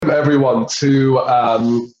everyone to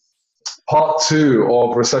part 2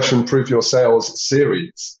 of Recession-Proof Your Sales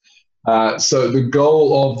series. So the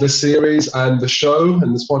goal of this series and the show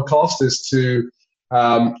and this podcast is to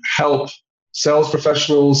help sales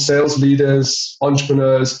professionals, sales leaders,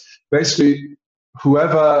 entrepreneurs, basically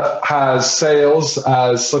whoever has sales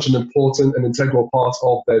as such an important and integral part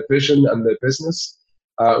of their vision and their business.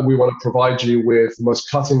 We want to provide you with the most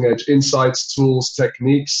cutting-edge insights, tools,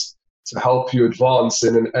 techniques to help you advance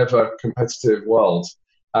in an ever-competitive world.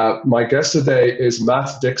 My guest today is Matt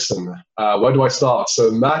Dixon. Where do I start?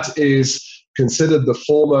 So Matt is considered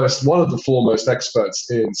one of the foremost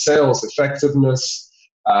experts in sales effectiveness,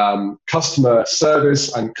 customer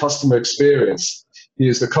service, and customer experience. He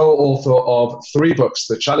is the co-author of 3 books,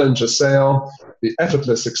 The Challenger Sale, The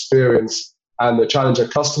Effortless Experience, and The Challenger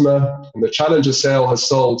Customer. And The Challenger Sale has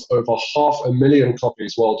sold over 500,000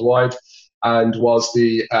 copies worldwide and was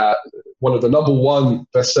one of the #1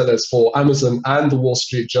 bestsellers for Amazon and the Wall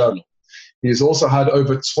Street Journal. He has also had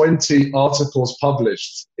over 20 articles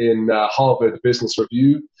published in Harvard Business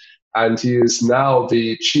Review, and he is now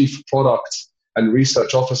the Chief Product and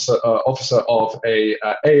Research Officer of a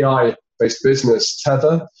AI-based business,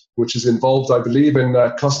 Tether, which is involved, I believe, in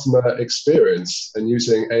customer experience and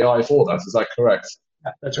using AI for that. Is that correct?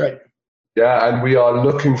 Yeah, that's right. Yeah, and we are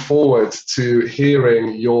looking forward to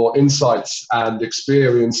hearing your insights and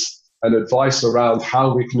experience and advice around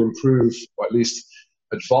how we can improve, or at least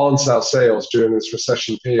advance our sales during this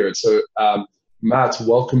recession period. So, Matt,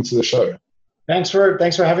 welcome to the show. Thanks for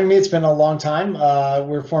having me. It's been a long time.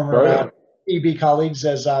 We're former EB colleagues,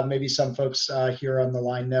 as maybe some folks here on the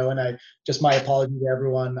line know, and my apology to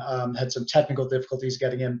everyone. Had some technical difficulties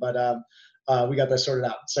getting in, but we got that sorted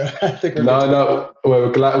out. So I think we're No,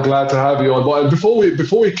 we're glad to have you on. But before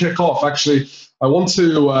we kick off, actually, I want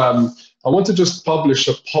to just publish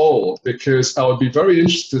a poll, because I would be very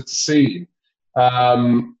interested to see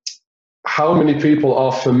how many people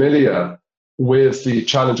are familiar with the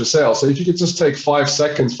Challenger Sale. So if you could just take 5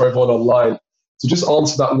 seconds for everyone online to just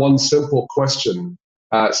answer that one simple question,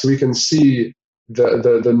 so we can see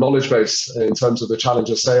the knowledge base in terms of the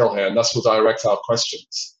Challenger Sale here, and that's will direct our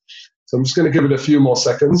questions. So I'm just going to give it a few more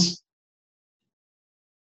seconds.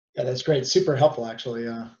 Yeah, that's great. Super helpful, actually,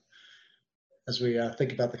 as we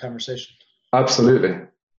think about the conversation. Absolutely.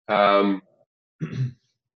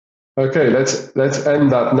 Okay, let's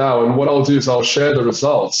end that now. And what I'll do is I'll share the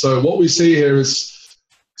results. So what we see here is,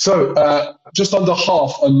 just under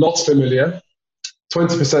half are not familiar,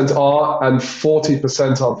 20% are, and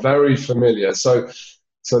 40% are very familiar. So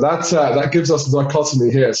that gives us the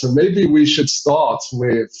dichotomy here. So maybe we should start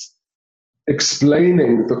with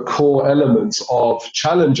explaining the core elements of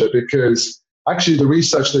Challenger, because actually the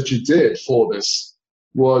research that you did for this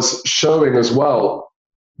was showing as well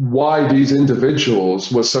why these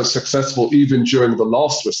individuals were so successful even during the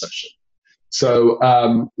last recession. So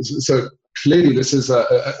clearly this is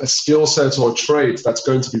a skill set or a trait that's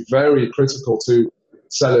going to be very critical to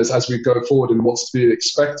sellers as we go forward in what's to be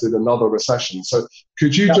expected in another recession. So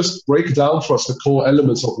could you just break down for us the core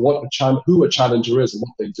elements of who a challenger is and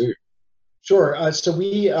what they do? Sure. So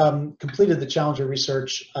we completed the Challenger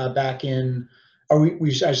research back in,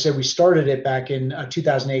 we started it back in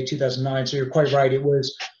 2008, 2009. So you're quite right. It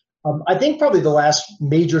was, I think, probably the last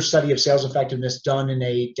major study of sales effectiveness done in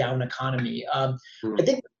a down economy. I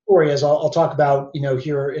think the story, as I'll talk about,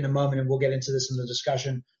 here in a moment, and we'll get into this in the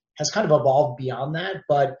discussion, has kind of evolved beyond that.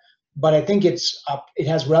 But I think it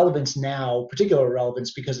has relevance now, particular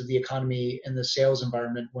relevance, because of the economy and the sales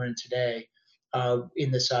environment we're in today.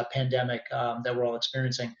 In this pandemic that we're all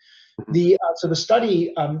experiencing. So the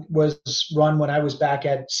study was run when I was back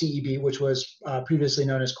at CEB, which was previously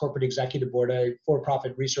known as Corporate Executive Board, a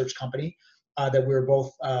for-profit research company that we were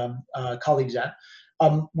both colleagues at.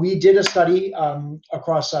 We did a study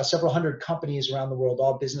across several hundred companies around the world,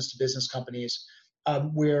 all business-to-business companies,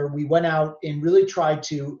 where we went out and really tried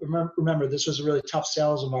to, remember this was a really tough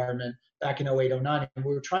sales environment back in 08, 09, and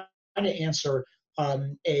we were trying to answer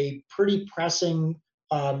a pretty pressing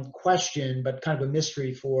question, but kind of a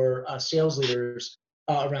mystery for sales leaders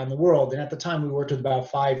around the world. And at the time, we worked with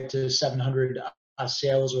about 500 to 700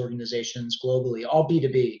 sales organizations globally, all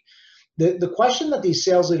B2B. The question that these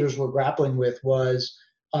sales leaders were grappling with was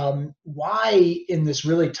why, in this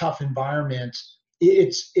really tough environment,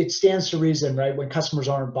 it stands to reason, right? When customers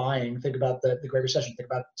aren't buying, think about the Great Recession, think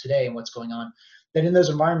about today and what's going on. That in those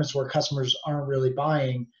environments where customers aren't really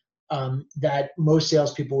buying, that most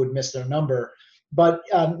salespeople would miss their number. But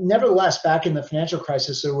nevertheless, back in the financial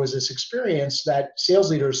crisis, there was this experience that sales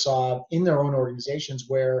leaders saw in their own organizations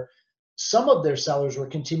where some of their sellers were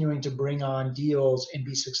continuing to bring on deals and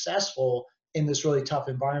be successful in this really tough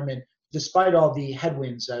environment, despite all the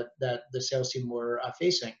headwinds that the sales team were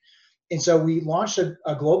facing. And so we launched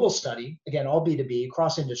a global study, again, all B2B,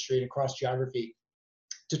 across industry and across geography,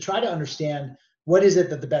 to try to understand what is it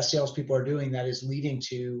that the best salespeople are doing that is leading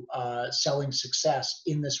to selling success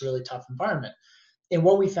in this really tough environment. And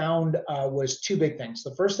what we found was two big things.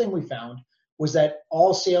 The first thing we found was that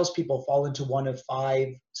all salespeople fall into one of 5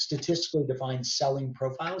 statistically defined selling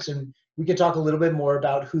profiles. And we can talk a little bit more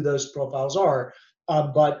about who those profiles are.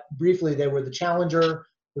 But briefly, they were the challenger,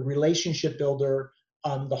 the relationship builder,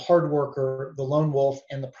 the hard worker, the lone wolf,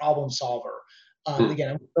 and the problem solver. Again,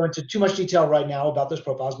 I won't go into too much detail right now about those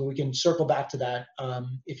profiles, but we can circle back to that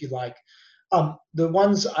if you'd like. The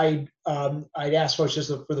ones I'd ask folks, just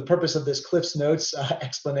for the purpose of this Cliff's Notes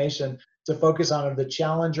explanation, to focus on are the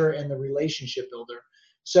challenger and the relationship builder.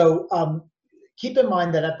 So keep in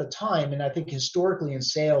mind that at the time, and I think historically in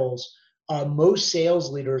sales, most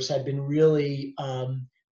sales leaders had been really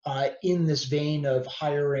in this vein of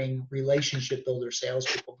hiring relationship builder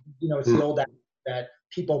salespeople. You know, it's the old adage that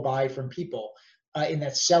people buy from people, and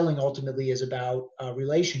that selling ultimately is about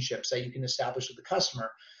relationships that you can establish with the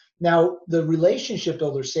customer. Now, the relationship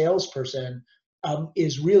builder salesperson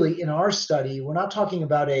is really, in our study, we're not talking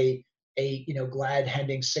about a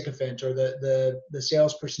glad-handing sycophant, or the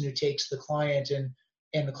salesperson who takes the client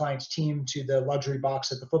and the client's team to the luxury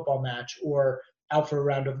box at the football match, or out for a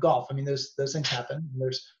round of golf. I mean, those things happen.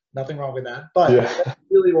 There's nothing wrong with that. But that's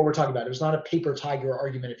really what we're talking about. It was not a paper tiger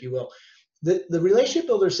argument, if you will. The relationship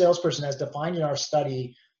builder salesperson, as defined in our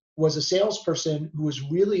study, was a salesperson who was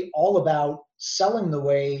really all about selling the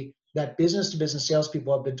way that business-to-business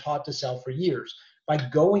salespeople have been taught to sell for years, by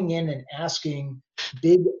going in and asking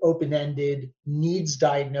big, open-ended needs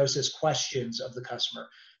diagnosis questions of the customer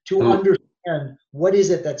to understand what is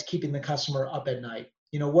it that's keeping the customer up at night.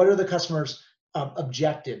 You know, what are the customer's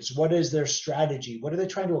objectives? What is their strategy? What are they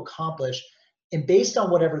trying to accomplish? And based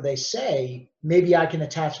on whatever they say, maybe I can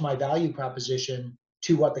attach my value proposition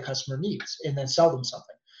to what the customer needs and then sell them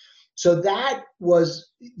something. So that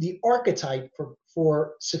was the archetype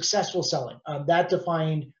for successful selling. That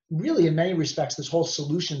defined, really, in many respects, this whole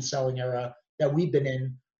solution selling era that we've been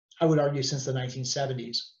in, I would argue, since the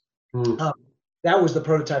 1970s. That was the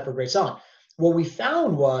prototype for great selling. What we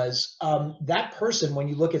found was that person, when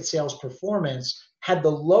you look at sales performance, had the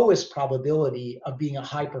lowest probability of being a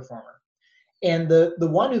high performer. And the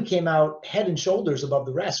one who came out head and shoulders above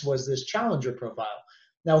the rest was this challenger profile.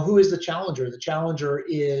 Now, who is the challenger? The challenger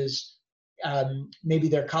is maybe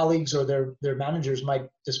their colleagues or their managers might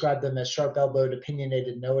describe them as sharp-elbowed,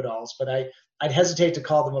 opinionated know-it-alls, but I'd hesitate to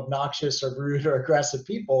call them obnoxious or rude or aggressive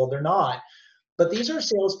people. They're not. But these are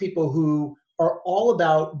salespeople who are all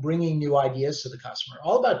about bringing new ideas to the customer,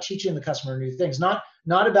 all about teaching the customer new things, not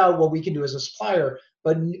about what we can do as a supplier,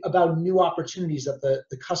 but about new opportunities that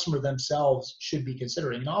the customer themselves should be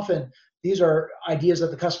considering. And often these are ideas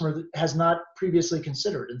that the customer has not previously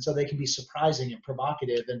considered, and so they can be surprising and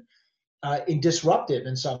provocative and disruptive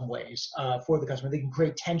in some ways for the customer. They can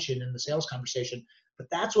create tension in the sales conversation, but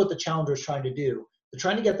that's what the challenger is trying to do. They're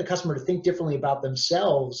trying to get the customer to think differently about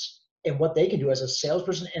themselves and what they can do as a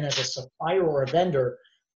salesperson and as a supplier or a vendor,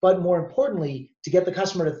 but more importantly, to get the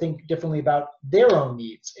customer to think differently about their own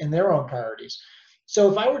needs and their own priorities.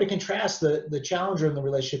 So if I were to contrast the challenger and the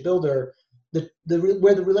relationship builder,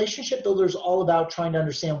 where the relationship builder is all about trying to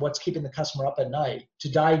understand what's keeping the customer up at night, to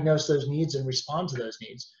diagnose those needs and respond to those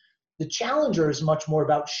needs, the challenger is much more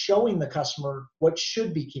about showing the customer what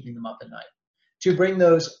should be keeping them up at night, to bring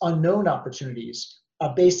those unknown opportunities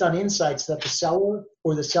based on insights that the seller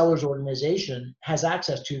or the seller's organization has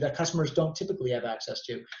access to that customers don't typically have access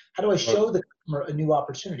to. How do I show the customer a new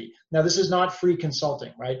opportunity? Now, this is not free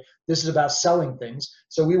consulting, right? This is about selling things.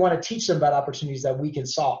 So we want to teach them about opportunities that we can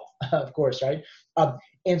solve, of course, right?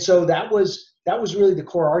 And so that was really the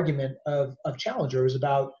core argument of Challenger, is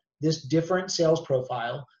about this different sales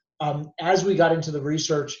profile. As we got into the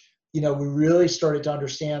research, we really started to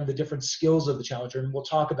understand the different skills of the challenger, and we'll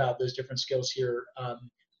talk about those different skills here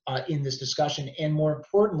in this discussion. And more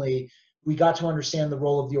importantly, we got to understand the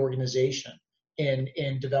role of the organization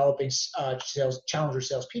in developing challenger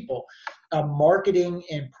salespeople. Marketing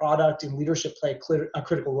and product and leadership play a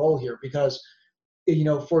critical role here, because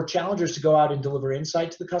for challengers to go out and deliver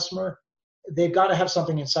insight to the customer, they've got to have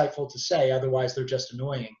something insightful to say, otherwise they're just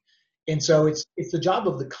annoying. And so it's the job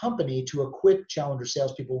of the company to equip challenger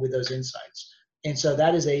salespeople with those insights. And so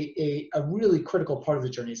that is a really critical part of the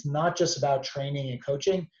journey. It's not just about training and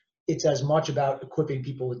coaching. It's as much about equipping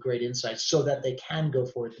people with great insights so that they can go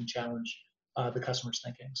forth and challenge the customer's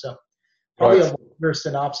thinking. So probably a longer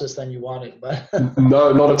synopsis than you wanted, but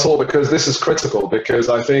no, not at all, because this is critical, because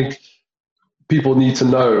I think people need to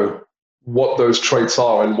know what those traits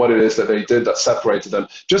are and what it is that they did that separated them,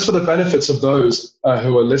 just for the benefits of those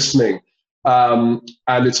who are listening. And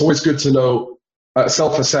it's always good to know,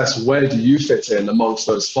 self-assess, where do you fit in amongst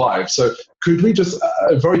those five. So could we just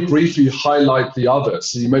very briefly highlight the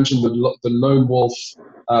others? So you mentioned the lone wolf,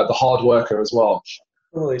 the hard worker as well.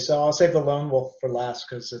 Absolutely. So I'll save the lone wolf for last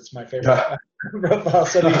because it's my favorite Yeah.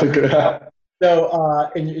 profile.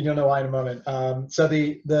 And you'll know why in a moment. So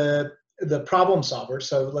the problem solver.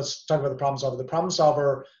 So let's talk about the problem solver. The problem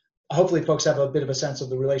solver, hopefully folks have a bit of a sense of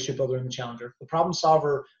the relationship builder and the challenger. The problem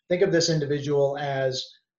solver, think of this individual as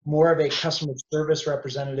more of a customer service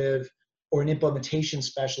representative or an implementation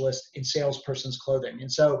specialist in salesperson's clothing.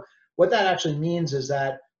 And so what that actually means is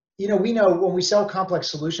that, we know when we sell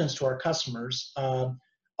complex solutions to our customers,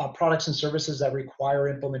 products and services that require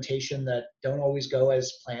implementation that don't always go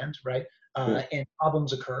as planned, right? And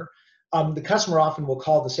problems occur. The customer often will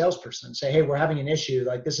call the salesperson and say, hey, we're having an issue.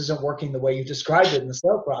 Like, this isn't working the way you described it in the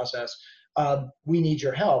sales process. We need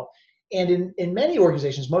your help. And in many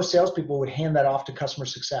organizations, most salespeople would hand that off to customer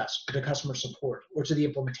success, to customer support, or to the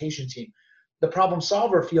implementation team. The problem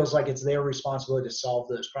solver feels like it's their responsibility to solve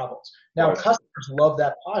those problems. Now, Right. Customers love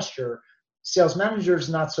that posture. Sales managers,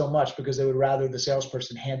 not so much, because they would rather the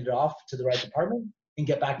salesperson hand it off to the right department and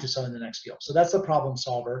get back to selling the next deal. So that's the problem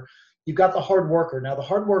solver. You've got the hard worker. Now, the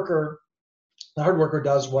hard worker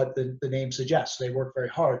does what the name suggests. They work very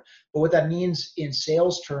hard. But what that means in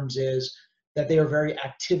sales terms is that they are very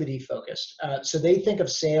activity focused. So they think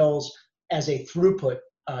of sales as a throughput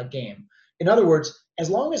game. In other words, as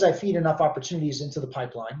long as I feed enough opportunities into the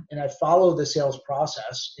pipeline and I follow the sales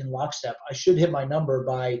process in lockstep, I should hit my number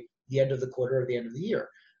by the end of the quarter or the end of the year.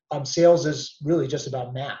 Sales is really just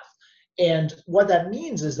about math. And what that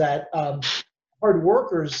means is that hard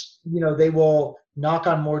workers, they will knock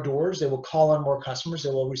on more doors, they will call on more customers, they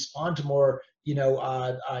will respond to more,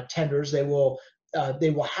 tenders, they will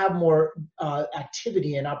have more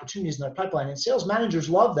activity and opportunities in their pipeline. And sales managers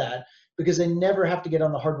love that because they never have to get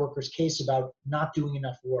on the hard worker's case about not doing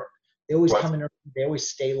enough work. They always come in early, they always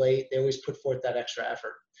stay late, they always put forth that extra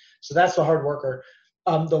effort. So that's the hard worker.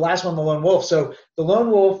 The last one, the lone wolf. So the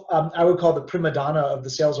lone wolf, I would call the prima donna of the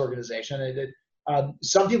sales organization.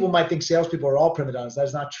 Some people might think salespeople are all prima donnas.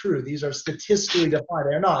 That's not true. These are statistically defined.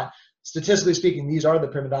 They're not. Statistically speaking, these are the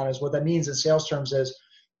prima donnas. What that means in sales terms is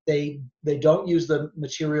they don't use the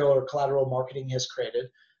material or collateral marketing has created.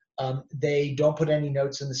 They don't put any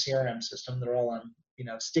notes in the CRM system. They're all on,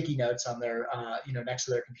 sticky notes on their, next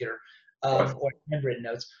to their computer, or handwritten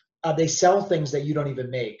notes. They sell things that you don't even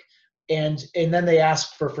make. And then they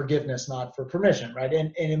ask for forgiveness, not for permission, right?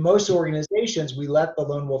 And in most organizations, we let the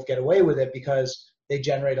lone wolf get away with it because they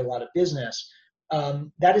generate a lot of business.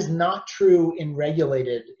 That is not true in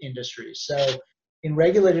regulated industries. So in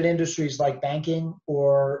regulated industries like banking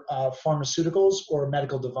or pharmaceuticals or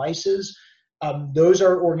medical devices, those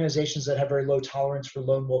are organizations that have very low tolerance for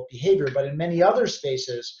lone wolf behavior. But in many other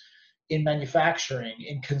spaces, in manufacturing,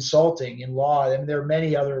 in consulting, in law, and there are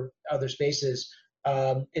many other spaces,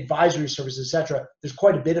 advisory services, etc. There's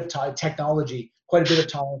quite a bit of technology, quite a bit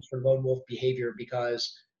of tolerance for lone wolf behavior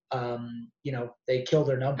because they kill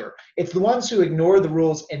their number. It's the ones who ignore the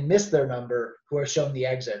rules and miss their number who are shown the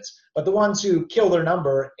exits. But the ones who kill their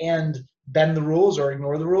number and bend the rules or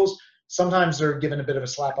ignore the rules, sometimes they're given a bit of a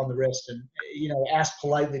slap on the wrist and asked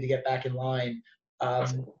politely to get back in line.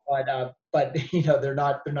 But they're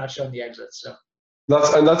not shown the exits. So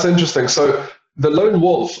that's interesting. So the lone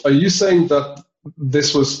wolf, are you saying that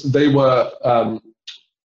they were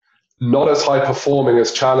not as high performing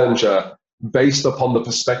as Challenger based upon the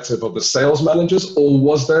perspective of the sales managers, or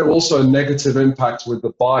was there also a negative impact with the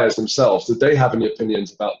buyers themselves? Did they have any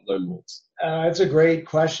opinions about lone wolves? That's a great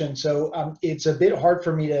question. So it's a bit hard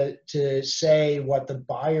for me to say what the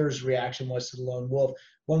buyer's reaction was to the lone wolf.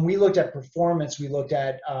 When we looked at performance, we looked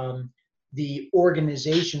at the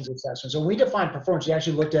organization's assessment. So when we define performance, we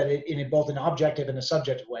actually looked at it in both an objective and a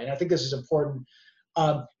subjective way. And I think this is important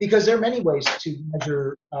because there are many ways to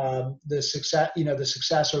measure the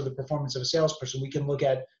success or the performance of a salesperson. We can look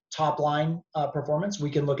at top line performance. We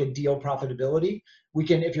can look at deal profitability. We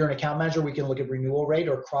can, if you're an account manager, we can look at renewal rate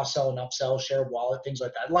or cross-sell and upsell, share of wallet, things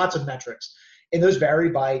like that. Lots of metrics. And those vary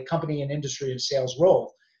by company and industry and sales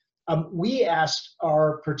role. We asked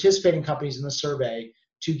our participating companies in the survey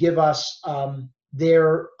to give us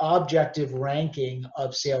their objective ranking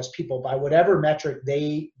of salespeople by whatever metric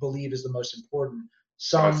they believe is the most important.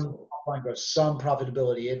 Some line growth, some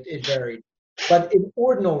profitability, it varied. But an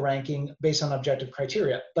ordinal ranking based on objective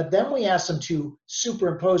criteria. But then we asked them to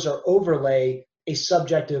superimpose or overlay a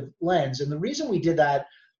subjective lens. And the reason we did that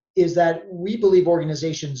is that we believe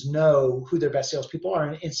organizations know who their best salespeople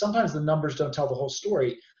are, and sometimes the numbers don't tell the whole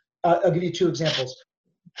story. I'll give you two examples.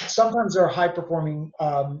 Sometimes there are high-performing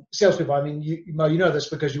salespeople. I mean, you know this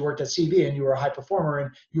because you worked at CV and you were a high performer,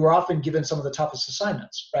 and you were often given some of the toughest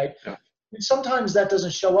assignments, right? Yeah. And sometimes that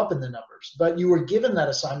doesn't show up in the numbers, but you were given that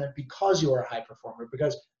assignment because you were a high performer,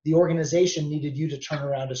 because the organization needed you to turn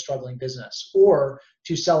around a struggling business or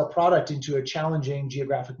to sell a product into a challenging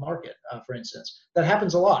geographic market, for instance. That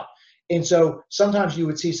happens a lot. And so sometimes you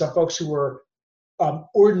would see some folks who were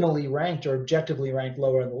ordinally ranked or objectively ranked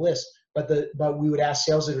lower on the list, but we would ask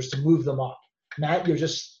sales leaders to move them up. Matt, you're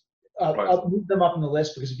just move them up in the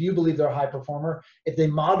list, because if you believe they're a high performer, if they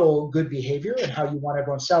model good behavior and how you want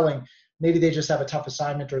everyone selling, maybe they just have a tough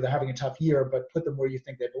assignment or they're having a tough year, but put them where you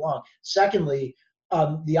think they belong. Secondly,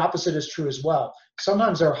 the opposite is true as well.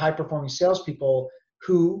 Sometimes there are high-performing salespeople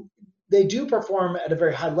who they do perform at a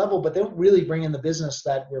very high level, but they don't really bring in the business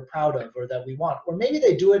that we're proud of or that we want. Or maybe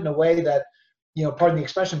they do it in a way that, pardon the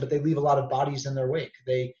expression, but they leave a lot of bodies in their wake.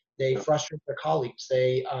 They frustrate their colleagues.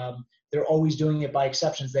 They're always doing it by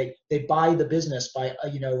exceptions. They buy the business by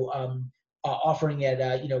offering it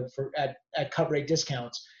at cut rate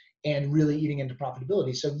discounts and really eating into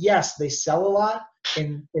profitability. So yes, they sell a lot,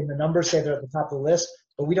 and the numbers say they're at the top of the list,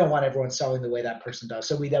 but we don't want everyone selling the way that person does.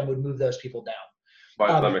 So we then would move those people down.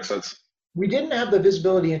 Right, that makes sense. We didn't have the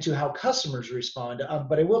visibility into how customers respond,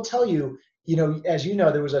 but I will tell you, as you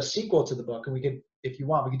know, there was a sequel to the book, and we could, if you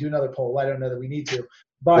want, we could do another poll. I don't know that we need to,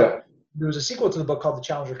 but there was a sequel to the book called The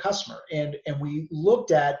Challenger Customer, and we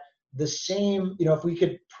looked at the same, if we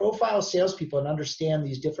could profile salespeople and understand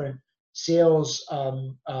these different sales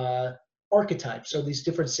archetypes, so these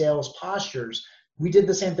different sales postures. We did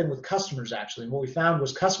the same thing with customers, actually. And what we found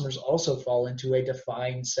was customers also fall into a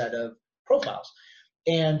defined set of profiles.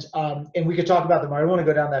 And we could talk about them. I don't want to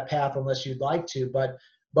go down that path unless you'd like to, but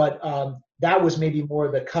that was maybe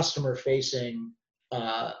more the customer-facing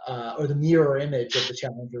or the mirror image of the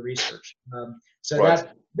Challenger research. I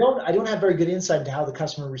don't have very good insight into how the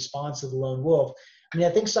customer responds to the lone wolf. I mean,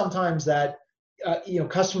 I think sometimes that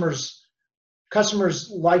customers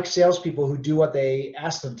like salespeople who do what they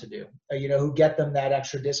ask them to do, who get them that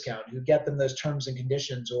extra discount, who get them those terms and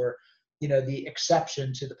conditions, or the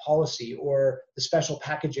exception to the policy, or the special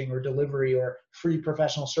packaging or delivery, or free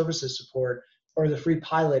professional services support, or the free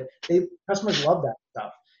pilot. Customers love that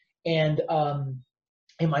stuff. And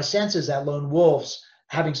my sense is that lone wolves,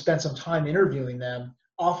 having spent some time interviewing them,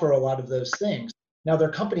 offer a lot of those things. Now, their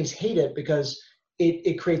companies hate it because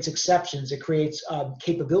it creates exceptions. It creates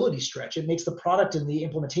capability stretch. It makes the product and the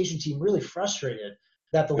implementation team really frustrated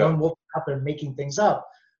that the lone wolf is out there making things up.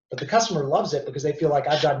 But the customer loves it because they feel like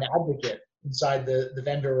I've got an advocate inside the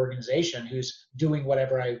vendor organization who's doing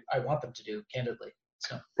whatever I want them to do, candidly.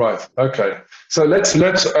 So. Right. Okay. So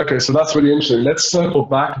so that's really interesting. Let's circle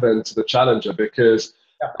back then to the Challenger, because,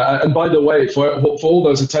 and by the way, for all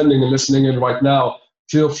those attending and listening in right now,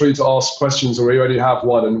 feel free to ask questions, or we already have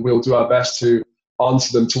one, and we'll do our best to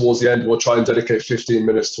answer them towards the end. We'll try and dedicate 15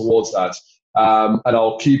 minutes towards that. And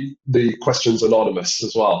I'll keep the questions anonymous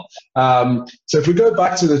as well. So if we go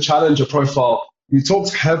back to the Challenger profile, you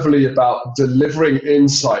talked heavily about delivering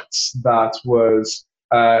insights that was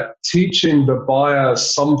teaching the buyer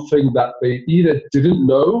something that they either didn't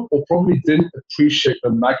know or probably didn't appreciate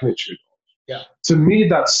the magnitude of. Yeah. To me,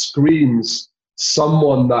 that screams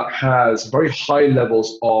someone that has very high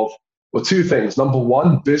levels of, well, two things. Number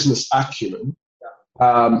one, business acumen,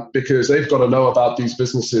 because they've got to know about these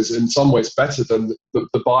businesses in some ways better than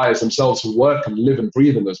the buyers themselves who work and live and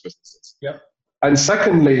breathe in those businesses. Yep. And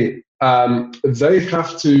secondly, they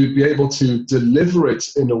have to be able to deliver it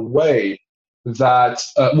in a way that,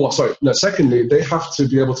 secondly, they have to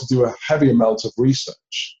be able to do a heavy amount of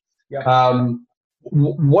research. Yeah.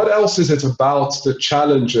 What else is it about the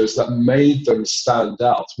Challengers that made them stand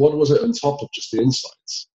out? What was it on top of just the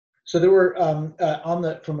insights? So there were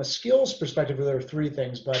from a skills perspective, there were three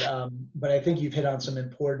things, but I think you've hit on some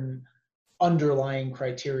important underlying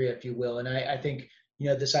criteria, if you will. And I think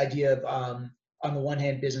this idea of on the one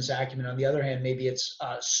hand, business acumen, on the other hand, maybe it's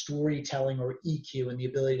storytelling or EQ, and the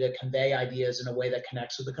ability to convey ideas in a way that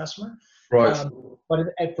connects with the customer. Right.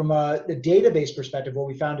 But from a database perspective, what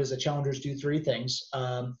we found is that Challengers do three things.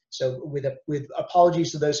 So with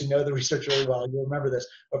apologies to those who know the research really well, you'll remember this.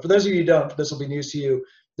 But for those of you who don't, this will be news to you.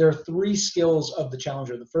 There are three skills of the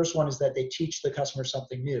Challenger. The first one is that they teach the customer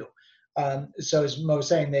something new. So as Mo was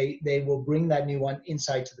saying, they will bring that new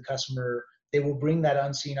insight to the customer. They will bring that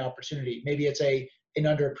unseen opportunity. Maybe it's an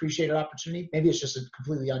underappreciated opportunity. Maybe it's just a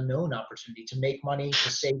completely unknown opportunity to make money, to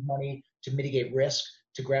save money, to mitigate risk,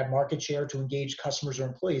 to grab market share, to engage customers or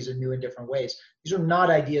employees in new and different ways. These are not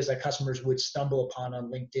ideas that customers would stumble upon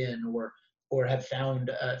on LinkedIn or have found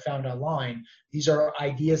online. These are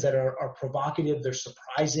ideas that are provocative, they're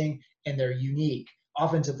surprising, and they're unique,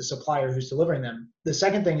 often to the supplier who's delivering them. The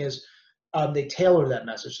second thing is they tailor that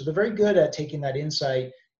message. So they're very good at taking that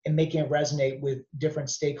insight and making it resonate with different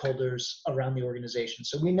stakeholders around the organization.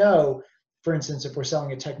 So we know, for instance, if we're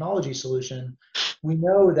selling a technology solution, we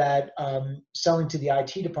know that selling to the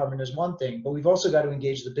IT department is one thing, but we've also got to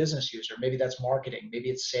engage the business user. Maybe that's marketing, maybe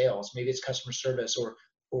it's sales, maybe it's customer service or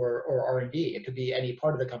R&D. It could be any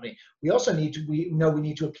part of the company. We also need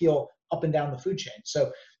to appeal up and down the food chain.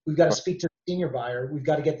 So we've got to speak to the senior buyer. We've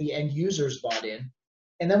got to get the end users bought in.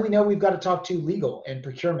 And then we know we've got to talk to legal and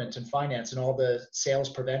procurement and finance and all the sales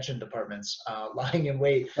prevention departments lying in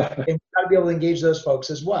wait. And we've got to be able to engage those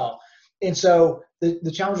folks as well. And so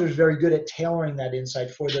the challenger is very good at tailoring that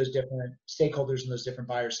insight for those different stakeholders and those different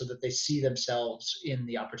buyers so that they see themselves in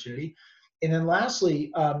the opportunity. And then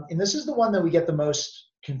lastly, and this is the one that we get the most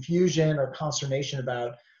confusion or consternation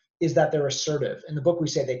about, is that they're assertive. In the book, we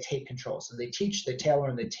say they take control. So they teach, they tailor,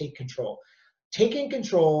 and they take control. Taking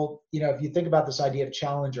control, if you think about this idea of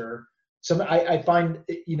challenger, I find,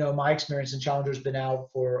 my experience in Challenger has been out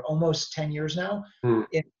for almost 10 years now. And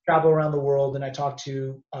travel around the world, and I talk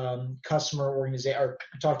to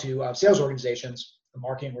sales organizations,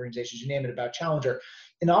 marketing organizations, you name it, about Challenger.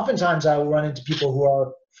 And oftentimes I will run into people who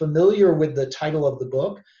are familiar with the title of the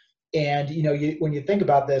book. And when you think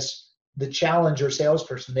about this, the challenger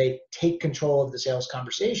salesperson, they take control of the sales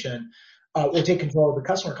conversation, or take control of the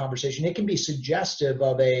customer conversation. It can be suggestive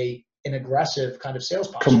of an aggressive kind of sales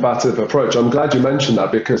posture. Combative approach. I'm glad you mentioned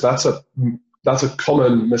that, because that's a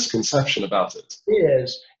common misconception about it.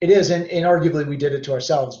 It is, and arguably we did it to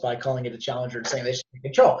ourselves by calling it a challenger and saying they should take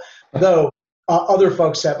control. Though other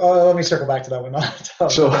folks have. Oh, let me circle back to that one.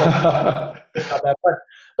 Sure.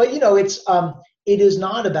 But it is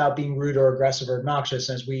not about being rude or aggressive or obnoxious.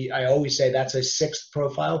 I always say, that's a sixth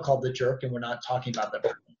profile called the jerk, and we're not talking about that.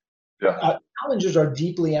 Yeah. Challengers are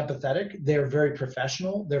deeply empathetic. They're very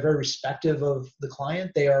professional. They're very respectve of the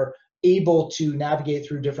client. They are able to navigate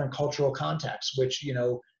through different cultural contexts, which,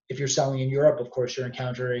 if you're selling in Europe, of course, you're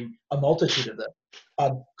encountering a multitude of them.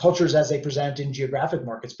 Cultures as they present in geographic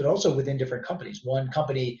markets, but also within different companies. One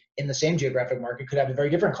company in the same geographic market could have a very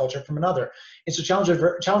different culture from another. And so challengers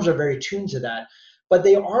are very attuned to that. But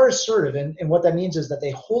they are assertive, and what that means is that they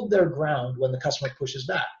hold their ground when the customer pushes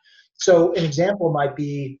back. So an example might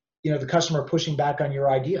be, the customer pushing back on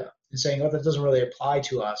your idea and saying, "Oh, that doesn't really apply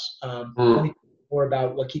to us. Let me think more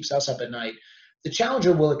about what keeps us up at night." The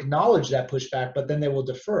challenger will acknowledge that pushback, but then they will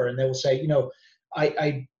defer and they will say,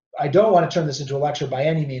 I don't want to turn this into a lecture by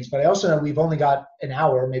any means, but I also know we've only got an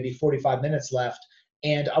hour, maybe 45 minutes left,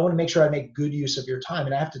 and I want to make sure I make good use of your time.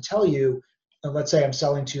 And I have to tell you, let's say I'm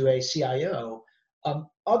selling to a CIO,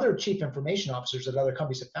 other chief information officers at other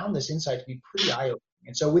companies have found this insight to be pretty eye-opening.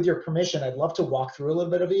 And so with your permission, I'd love to walk through a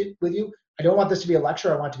little bit of it with you. I don't want this to be a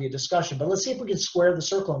lecture, I want it to be a discussion, but let's see if we can square the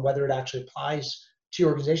circle and whether it actually applies to your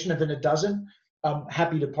organization. If it doesn't, I'm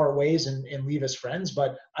happy to part ways and leave as friends,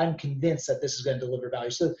 but I'm convinced that this is going to deliver value.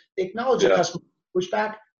 So they acknowledge the customer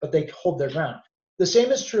pushback, but they hold their ground. The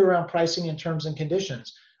same is true around pricing and terms and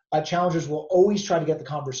conditions. Challengers will always try to get the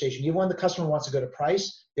conversation. Even when the customer wants to go to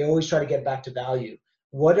price, they always try to get back to value.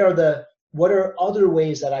 What are other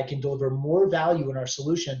ways that I can deliver more value in our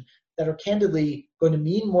solution that are candidly going to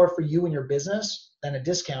mean more for you and your business than a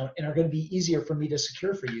discount, and are going to be easier for me to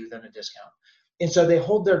secure for you than a discount? And so they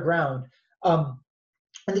hold their ground. And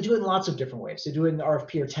they do it in lots of different ways. They do it in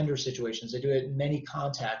RFP or tender situations. They do it in many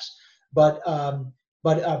contexts, but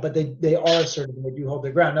they are assertive and they do hold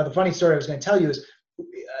their ground. Now, the funny story I was going to tell you is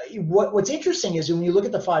what's interesting is when you look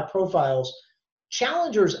at the 5 profiles,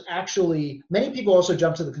 challengers actually, many people also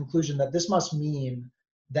jump to the conclusion that this must mean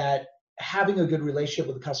that having a good relationship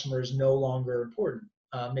with the customer is no longer important.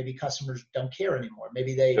 Maybe customers don't care anymore.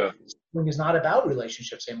 Maybe something is not about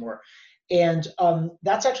relationships anymore. And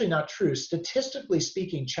that's actually not true. Statistically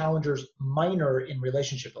speaking, challengers minor in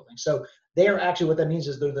relationship building. So they are actually, what that means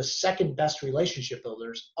is they're the second best relationship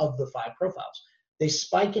builders of the 5 profiles. They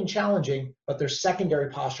spike in challenging, but their secondary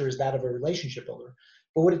posture is that of a relationship builder.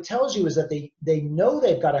 But what it tells you is that they know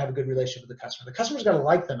they've got to have a good relationship with the customer. The customer's got to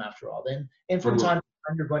like them after all. And from time to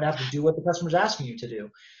time, you're going to have to do what the customer's asking you to do.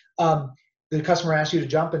 The customer asks you to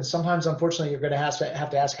jump, and sometimes, unfortunately, you're going to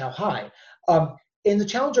have to ask how high. And the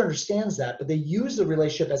challenger understands that, but they use the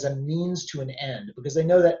relationship as a means to an end, because they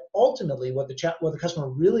know that ultimately what the customer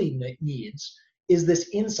really needs is this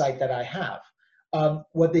insight that I have.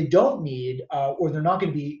 What they don't need, or they're not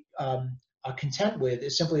going to be content with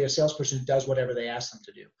is simply a salesperson who does whatever they ask them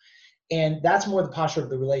to do. And that's more the posture of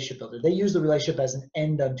the relationship builder. They use the relationship as an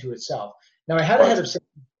end unto itself. Now, I had a head of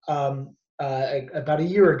sales about a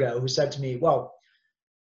year ago who said to me, well,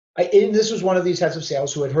 and this was one of these heads of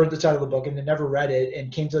sales who had heard the title of the book and had never read it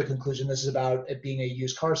and came to the conclusion this is about it being a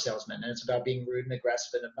used car salesman and it's about being rude and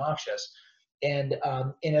aggressive and obnoxious. And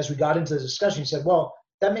as we got into the discussion, he said, well,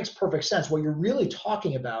 that makes perfect sense. What you're really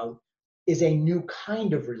talking about is a new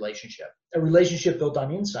kind of relationship, a relationship built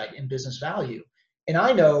on insight and business value. And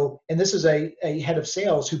I know, and this is a head of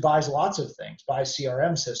sales who buys lots of things, buys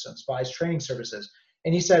CRM systems, buys training services.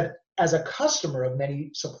 And he said, as a customer of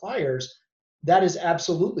many suppliers, that is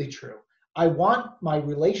absolutely true. I want my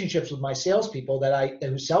relationships with my salespeople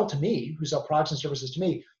who sell to me, who sell products and services to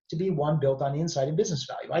me, to be one built on insight and business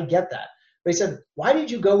value. I get that. But he said, why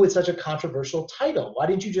did you go with such a controversial title? Why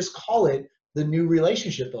didn't you just call it the new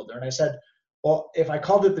relationship builder? And I said, well, if I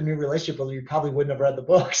called it the new relationship builder, you probably wouldn't have read the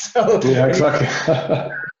book. So yeah, exactly.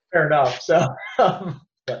 Fair enough. So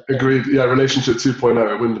agreed. Yeah, relationship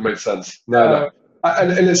 2.0. It wouldn't have made sense. No.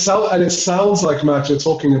 And it sounds like, Matt, you're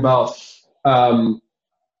talking about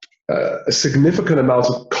a significant amount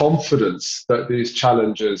of confidence that these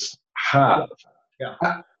challengers have. Yeah.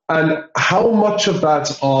 And how much of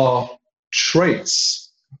that are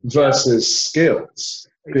traits versus skills?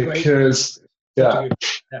 Because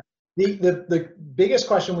the biggest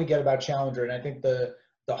question we get about challenger, and I think the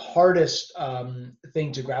hardest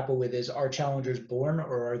thing to grapple with is, are challengers born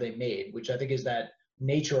or are they made? Which I think is that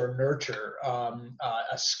nature or nurture,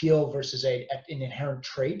 a skill versus an inherent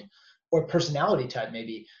trait or personality type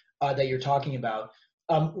maybe that you're talking about.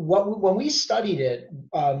 When we studied it,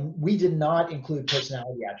 we did not include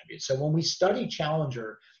personality attributes. So when we studied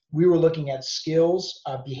challenger, we were looking at skills,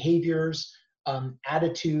 behaviors,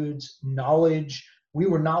 attitudes, knowledge. We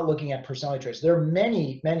were not looking at personality traits. There are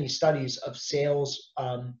many, many studies of sales,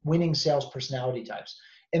 winning sales personality types.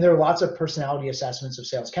 And there are lots of personality assessments of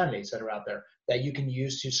sales candidates that are out there that you can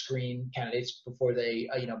use to screen candidates before they,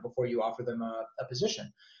 before you offer them a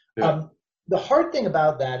position. Yeah. The hard thing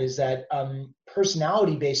about that is that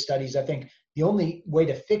personality-based studies, I think the only way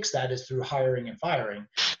to fix that is through hiring and firing.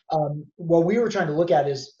 What we were trying to look at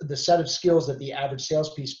is the set of skills that the average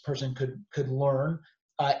salesperson could learn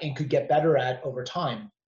and could get better at over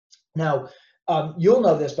time. Now, you'll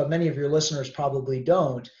know this, but many of your listeners probably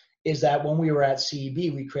don't, is that when we were at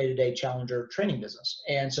CEB, we created a Challenger training business.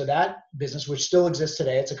 And so that business, which still exists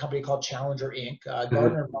today, it's a company called Challenger Inc.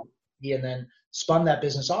 Gartner and then spun that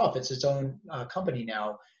business off. It's its own company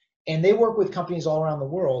now. And they work with companies all around the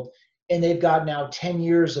world. And they've got now 10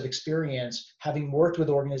 years of experience having worked with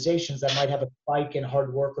organizations that might have a spike in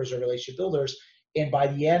hard workers or relationship builders. And by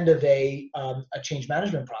the end of a change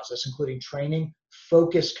management process, including training,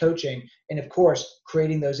 focused coaching, and of course,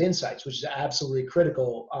 creating those insights, which is absolutely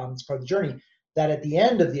critical as part of the journey, that at the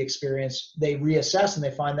end of the experience, they reassess and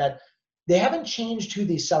they find that they haven't changed who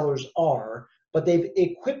these sellers are, but they've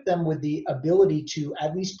equipped them with the ability to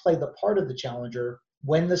at least play the part of the challenger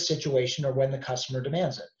when the situation or when the customer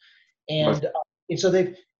demands it. And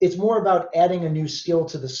so it's more about adding a new skill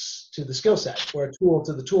to the skill set, or a tool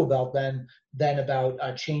to the tool belt than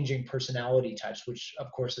about changing personality types, which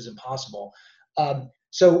of course is impossible.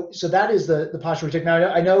 So that is the posture we took.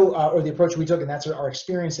 Now I know, or the approach we took, and that's our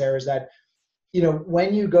experience there, is that,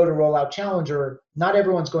 when you go to roll out Challenger, not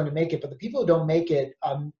everyone's going to make it, but the people who don't make it,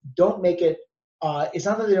 it's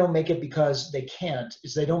not that they don't make it because they can't,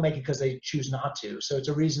 it's they don't make it because they choose not to. So it's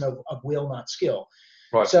a reason of will, not skill.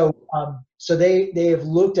 Right. So they have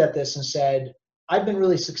looked at this and said, I've been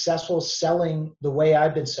really successful selling the way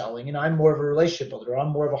I've been selling, I'm more of a relationship builder,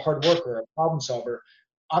 I'm more of a hard worker, a problem solver.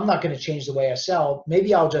 I'm not going to change the way I sell.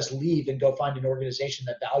 Maybe I'll just leave and go find an organization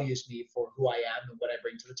that values me for who I am and what I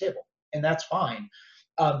bring to the table, and that's fine.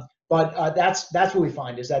 But that's what we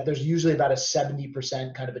find, is that there's usually about a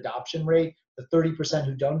 70% kind of adoption rate. The 30%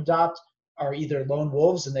 who don't adopt are either lone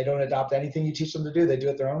wolves and they don't adopt anything you teach them to do. They do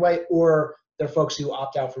it their own way, or they're folks who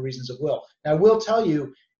opt out for reasons of will. Now, I will tell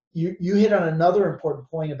you, you hit on another important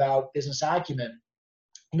point about business acumen.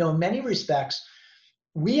 In many respects,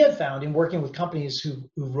 we have found in working with companies who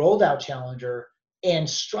rolled out Challenger and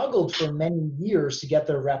struggled for many years to get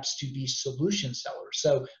their reps to be solution sellers.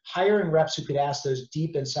 So hiring reps who could ask those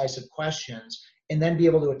deep, incisive questions and then be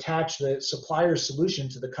able to attach the supplier's solution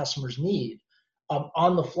to the customer's need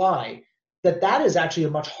on the fly, that is actually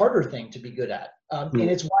a much harder thing to be good at. And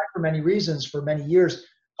it's why, for many reasons, for many years,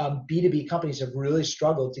 B2B companies have really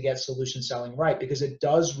struggled to get solution selling right, because it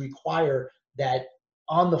does require that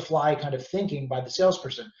on-the-fly kind of thinking by the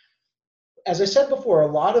salesperson. As I said before,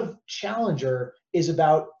 a lot of Challenger is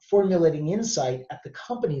about formulating insight at the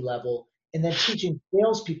company level and then teaching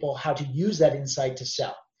salespeople how to use that insight to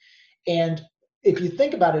sell. And if you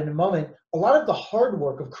think about it in a moment, a lot of the hard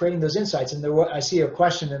work of creating those insights, and I see a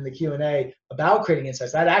question in the Q&A about creating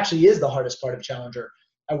insights, that actually is the hardest part of Challenger,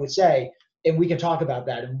 I would say, and we can talk about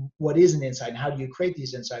that and what is an insight and how do you create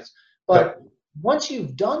these insights. But once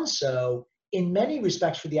you've done so, in many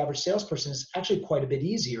respects for the average salesperson, it's actually quite a bit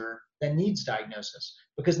easier than needs diagnosis,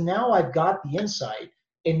 because now I've got the insight,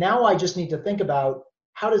 and now I just need to think about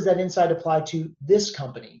how does that insight apply to this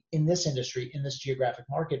company in this industry, in this geographic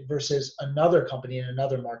market versus another company in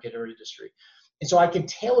another market or industry. And so I can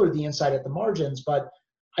tailor the insight at the margins, but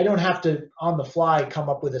I don't have to on the fly come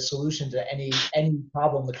up with a solution to any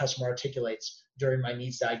problem the customer articulates during my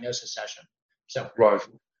needs diagnosis session. So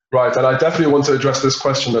Right, and I definitely want to address this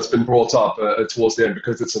question that's been brought up towards the end,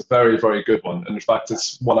 because it's a very, very good one. And in fact,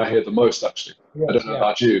 it's one I hear the most, actually. Yes, I don't know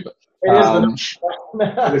about you, but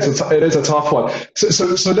it is a tough one. So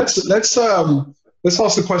let's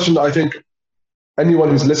ask the question that I think anyone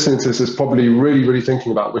who's listening to this is probably really, really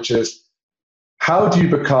thinking about, which is, how do you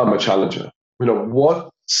become a challenger? What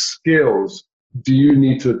skills do you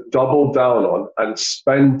need to double down on and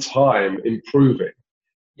spend time improving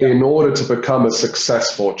in order to become a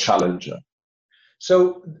successful challenger?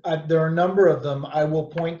 So there are a number of them. I will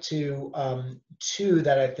point to two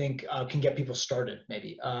that I think can get people started.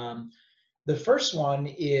 Maybe the first one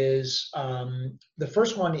is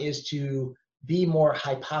to be more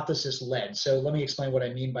hypothesis led. So let me explain what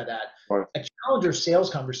I mean by that. Right. A challenger sales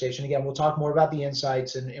conversation. Again, we'll talk more about the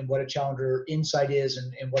insights and what a challenger insight is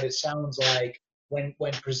and what it sounds like when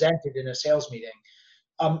presented in a sales meeting.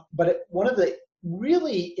 But one of the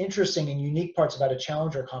really interesting and unique parts about a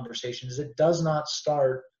challenger conversation is it does not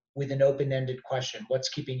start with an open-ended question. What's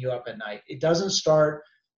keeping you up at night? It doesn't start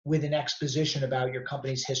with an exposition about your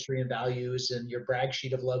company's history and values and your brag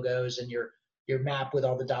sheet of logos and your map with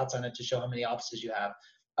all the dots on it to show how many offices you have.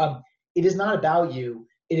 It is not about you.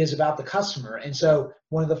 It is about the customer. And so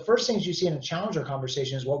one of the first things you see in a challenger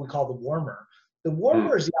conversation is what we call the warmer. The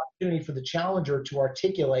warmer is the opportunity for the challenger to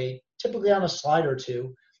articulate, typically on a slide or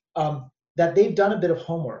two, that they've done a bit of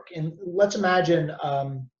homework. And let's imagine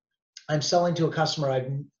I'm selling to a customer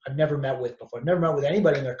I've never met with before. I've never met with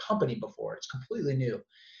anybody in their company before. It's completely new.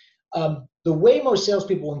 The way most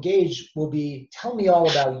salespeople engage will be, tell me all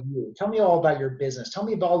about you. Tell me all about your business. Tell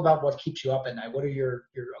me all about what keeps you up at night. What are your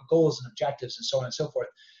goals and objectives and so on and so forth.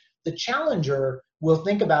 The challenger will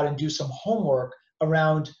think about and do some homework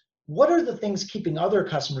around what are the things keeping other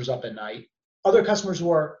customers up at night, other customers who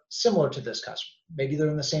are similar to this customer. Maybe they're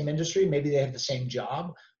in the same industry. Maybe they have the same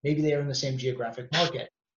job. Maybe they are in the same geographic market.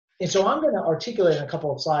 And so I'm going to articulate in a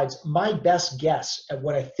couple of slides my best guess at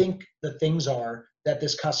what I think the things are that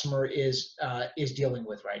this customer is dealing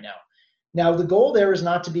with right now. Now, the goal there is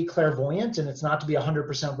not to be clairvoyant and it's not to be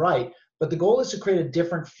 100% right, but the goal is to create a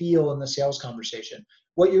different feel in the sales conversation.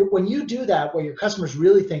 When you do that, what your customer's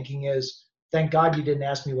really thinking is, thank God you didn't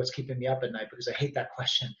ask me what's keeping me up at night, because I hate that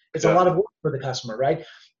question. It's a lot of work for the customer, right?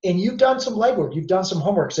 And you've done some legwork, you've done some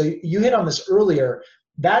homework. So you hit on this earlier.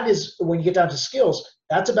 That is, when you get down to skills,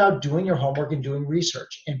 that's about doing your homework and doing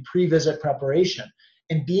research and pre-visit preparation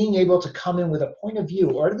and being able to come in with a point of view,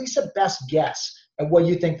 or at least a best guess at what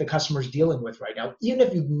you think the customer's dealing with right now, even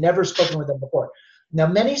if you've never spoken with them before. Now,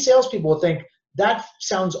 many salespeople will think that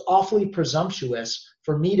sounds awfully presumptuous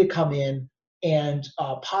for me to come in and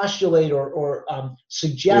postulate or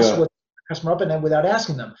suggest what the customer up at night without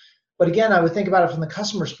asking them. But again, I would think about it from the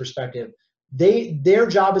customer's perspective. Their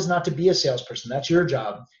job is not to be a salesperson. That's your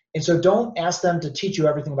job. And so don't ask them to teach you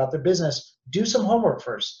everything about their business. Do some homework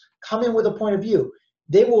first. Come in with a point of view.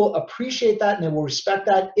 They will appreciate that and they will respect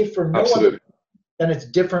that. If for no other, then it's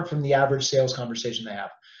different from the average sales conversation they have.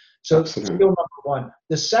 So skill number one.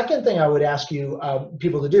 The second thing I would ask you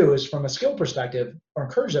people to do is, from a skill perspective, or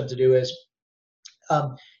encourage them to do, is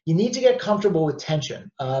you need to get comfortable with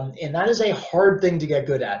tension. And that is a hard thing to get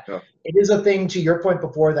good at. Yeah. It is a thing, to your point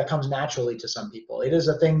before, that comes naturally to some people. It is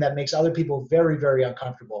a thing that makes other people very, very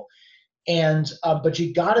uncomfortable. And but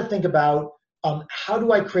you got to think about, how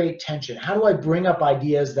do I create tension? How do I bring up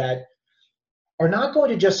ideas that are not going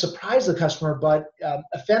to just surprise the customer, but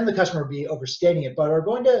offend the customer, be overstating it, but are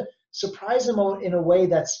going to surprise them in a way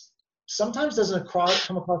that's sometimes doesn't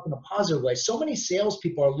come across in a positive way. So many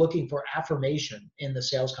salespeople are looking for affirmation in the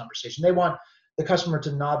sales conversation. They want the customer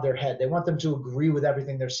to nod their head. They want them to agree with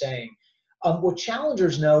everything they're saying. What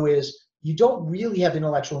challengers know is you don't really have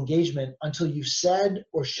intellectual engagement until you've said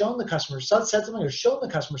or shown the customer, said something or shown the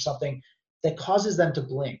customer something that causes them to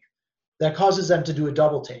blink, that causes them to do a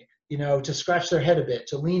double take, to scratch their head a bit,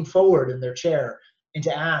 to lean forward in their chair, and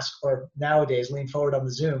to ask, or nowadays lean forward on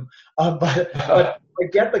the Zoom, but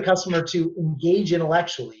get the customer to engage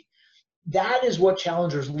intellectually. That is what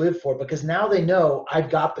challengers live for, because now they know I've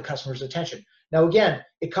got the customer's attention. Now, again,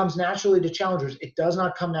 it comes naturally to challengers. It does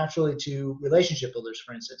not come naturally to relationship builders,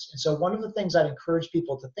 for instance. And so one of the things I'd encourage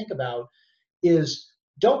people to think about is,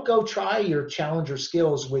 don't go try your challenger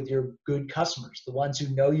skills with your good customers, the ones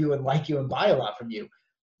who know you and like you and buy a lot from you.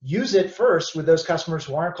 Use it first with those customers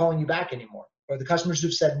who aren't calling you back anymore, or the customers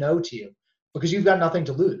who've said no to you, because you've got nothing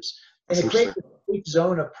to lose. And it creates a safe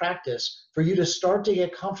zone of practice for you to start to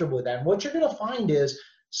get comfortable with that. And what you're going to find is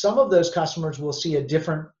some of those customers will see a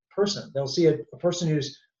different person. They'll see a person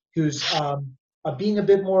who's being a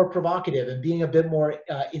bit more provocative and being a bit more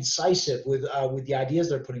incisive with the ideas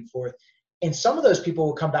they're putting forth. And some of those people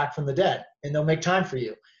will come back from the dead, and they'll make time for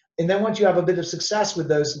you. And then once you have a bit of success with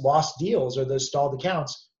those lost deals or those stalled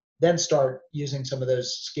accounts, then start using some of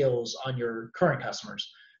those skills on your current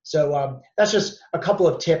customers. So that's just a couple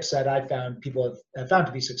of tips that I found people have found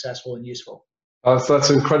to be successful and useful. So that's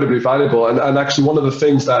incredibly valuable. And actually, one of the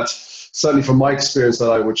things that, certainly from my experience, that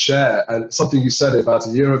I would share, and something you said about a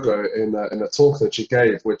year ago in a talk that you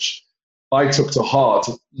gave, which I took to heart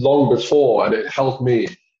long before, and it helped me,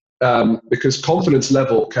 because confidence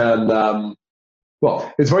level can,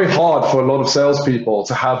 well, it's very hard for a lot of salespeople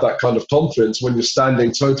to have that kind of confidence when you're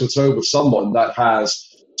standing toe to toe with someone that has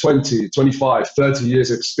 20, 25, 30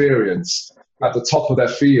 years experience at the top of their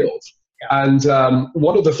field. Yeah. And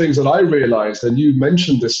one of the things that I realized, and you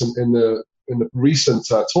mentioned this in the recent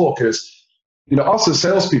talk, is, us as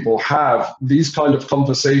salespeople have these kind of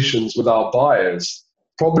conversations with our buyers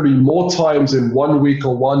probably more times in 1 week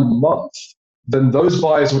or 1 month than those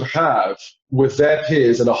buyers would have with their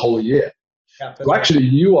peers in a whole year. Yeah, so actually,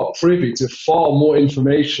 you are privy to far more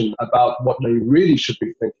information about what they really should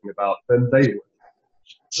be thinking about than they would.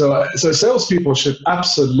 So salespeople should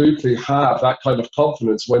absolutely have that kind of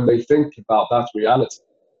confidence when they think about that reality.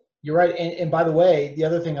 You're right. And by the way, the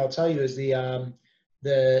other thing I'll tell you is a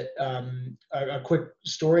quick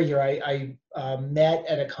story here. I met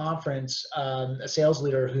at a conference a sales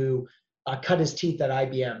leader who cut his teeth at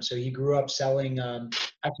IBM. So he grew up selling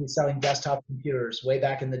desktop computers way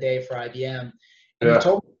back in the day for IBM. And he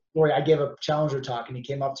told me the story. I gave a challenger talk, and he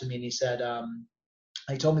came up to me and he said,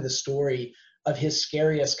 he told me the story of his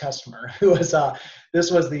scariest customer, who was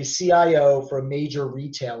this was the CIO for a major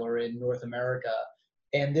retailer in North America.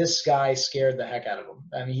 And this guy scared the heck out of him.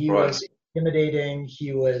 I mean, he was intimidating.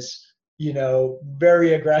 He was,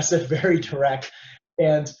 very aggressive, very direct.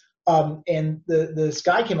 And this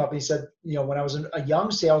guy came up and he said, when I was a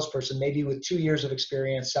young salesperson, maybe with 2 years of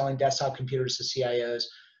experience selling desktop computers to CIOs,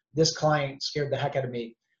 this client scared the heck out of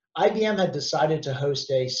me. IBM had decided to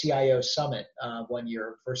host a CIO summit 1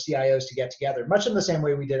 year for CIOs to get together, much in the same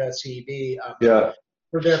way we did at CEB,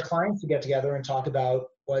 for their clients to get together and talk about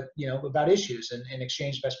about issues and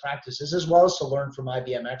exchange best practices, as well as to learn from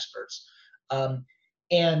IBM experts.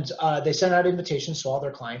 And they sent out invitations to all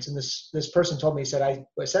their clients. And this person told me, he said,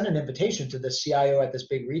 I sent an invitation to the CIO at this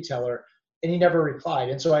big retailer, and he never replied.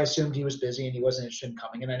 And so I assumed he was busy and he wasn't interested in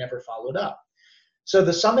coming, and I never followed up. So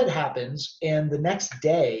the summit happens, and the next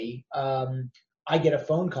day, I get a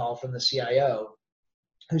phone call from the CIO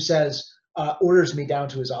who says, orders me down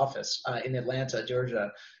to his office in Atlanta,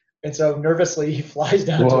 Georgia. And so nervously, he flies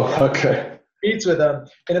down to Atlanta, meets with him.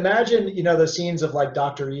 And imagine, the scenes of like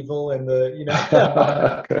Dr. Evil and that's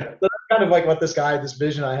kind of like what this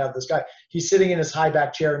vision I have, this guy, he's sitting in his high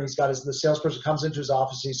back chair, and he's got the salesperson comes into his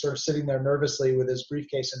office. He's sort of sitting there nervously with his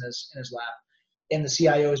briefcase in his lap. And the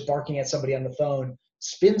CIO is barking at somebody on the phone,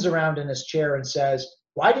 spins around in his chair and says,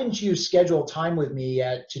 why didn't you schedule time with me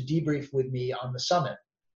to debrief with me on the summit?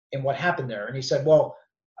 And what happened there? And he said, well,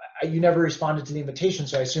 you never responded to the invitation,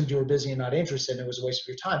 so I assumed you were busy and not interested, and it was a waste of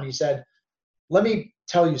your time. And he said, let me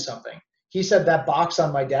tell you something. He said, that box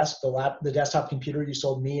on my desk, the desktop computer you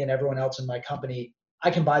sold me and everyone else in my company,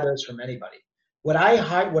 I can buy those from anybody. What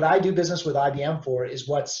I do business with IBM for is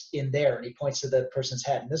what's in there. And he points to the person's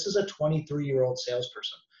head. And this is a 23-year-old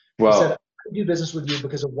salesperson. Wow. He said, I do business with you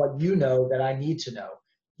because of what you know that I need to know.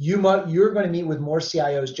 You're going to meet with more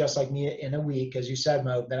CIOs just like me in a week, as you said,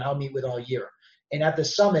 Mo, than I'll meet with all year. And at the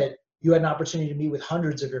summit, you had an opportunity to meet with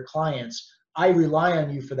hundreds of your clients. I rely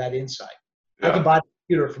on you for that insight. Yeah. I can buy a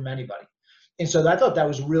computer from anybody. And so I thought that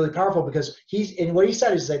was really powerful, because what he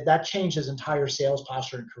said is that changed his entire sales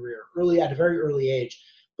posture and career at a very early age,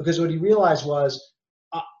 because what he realized was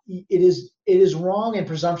it is wrong and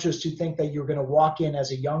presumptuous to think that you're going to walk in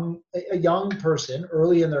as a young person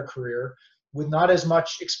early in their career with not as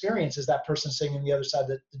much experience as that person sitting on the other side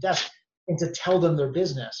of the desk, and to tell them their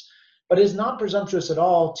business. But it's not presumptuous at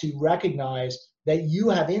all to recognize that you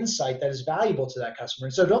have insight that is valuable to that customer.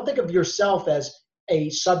 And so don't think of yourself as a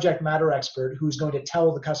subject matter expert who's going to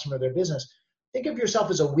tell the customer their business. Think of yourself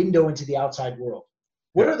as a window into the outside world.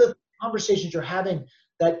 What are the conversations you're having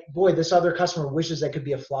that, boy, this other customer wishes they could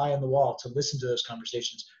be a fly on the wall to listen to those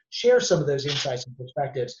conversations? Share some of those insights and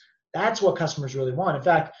perspectives. That's what customers really want. In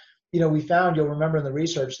fact, we found, you'll remember in the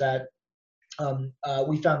research that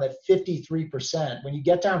we found that 53%, when you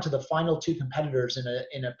get down to the final two competitors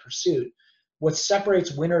in a pursuit, what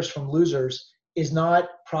separates winners from losers is not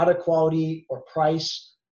product quality or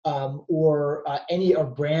price or any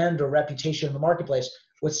brand or reputation in the marketplace.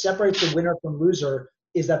 What separates the winner from loser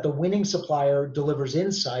is that the winning supplier delivers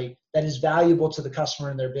insight that is valuable to the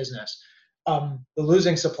customer in their business. The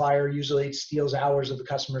losing supplier usually steals hours of the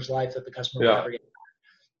customer's life that the customer will never get.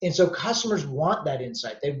 And so customers want that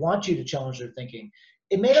insight. They want you to challenge their thinking.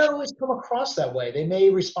 It may not always come across that way. They may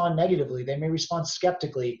respond negatively. They may respond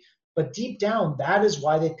skeptically. But deep down, that is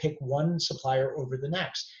why they pick one supplier over the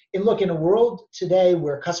next. And look, in a world today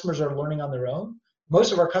where customers are learning on their own,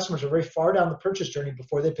 most of our customers are very far down the purchase journey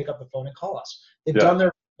before they pick up the phone and call us. They've done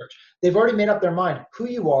their research. They've already made up their mind who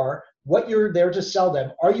you are, what you're there to sell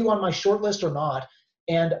them. Are you on my short list or not?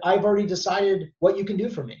 And I've already decided what you can do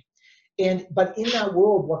for me. But in that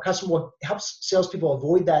world, what helps salespeople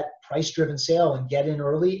avoid that price-driven sale and get in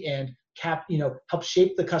early and help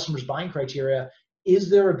shape the customer's buying criteria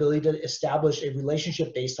is their ability to establish a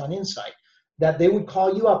relationship based on insight. That they would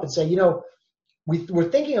call you up and say, we're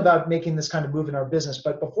thinking about making this kind of move in our business,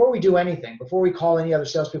 but before we do anything, before we call any other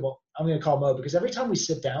salespeople, I'm going to call Mo, because every time we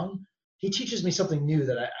sit down, he teaches me something new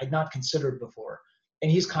that I'd not considered before.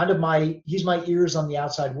 And he's he's my ears on the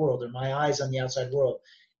outside world, or my eyes on the outside world.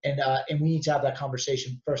 And we need to have that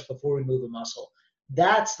conversation first before we move a muscle.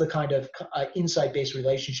 That's the kind of insight-based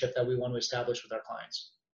relationship that we want to establish with our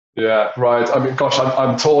clients. Yeah, right. I mean, gosh,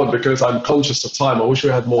 I'm torn because I'm conscious of time. I wish we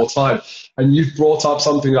had more time. And you've brought up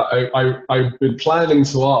something that I've been planning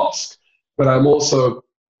to ask, but I'm also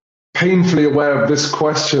painfully aware of this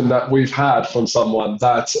question that we've had from someone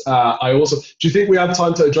that do you think we have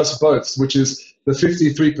time to address both, which is the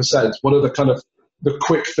 53%? What are the kind of the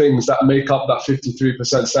quick things that make up that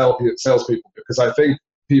 53% salespeople? Because I think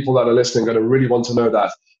people that are listening are going to really want to know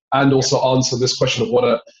that, and also answer this question of what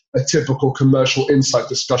a typical commercial insight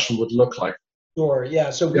discussion would look like. Sure. Yeah.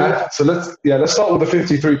 So let's start with the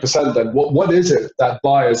 53% then. What is it that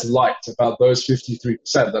buyers liked about those 53%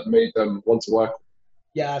 that made them want to work?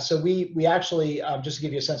 Yeah. So we actually, just to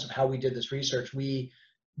give you a sense of how we did this research, we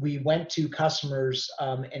went to customers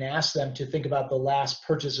and asked them to think about the last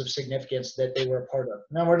purchase of significance that they were a part of.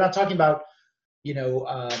 Now, we're not talking about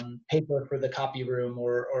paper for the copy room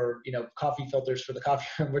or coffee filters for the coffee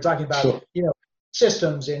room. We're talking about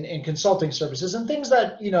systems and consulting services and things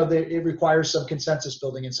that it requires some consensus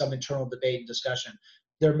building and some internal debate and discussion.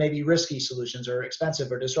 There may be risky solutions or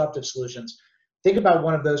expensive or disruptive solutions. Think about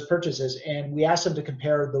one of those purchases, and we asked them to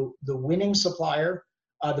compare the winning supplier,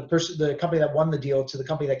 the company that won the deal, to the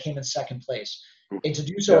company that came in second place, and to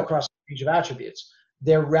do so across a range of attributes: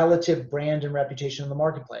 their relative brand and reputation in the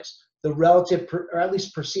marketplace, the relative or at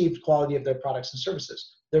least perceived quality of their products and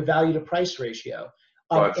services, their value to price ratio.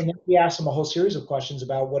 And then we asked them a whole series of questions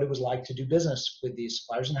about what it was like to do business with these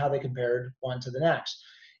suppliers and how they compared one to the next.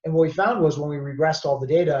 And what we found was, when we regressed all the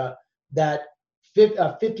data, that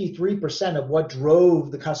 53% of what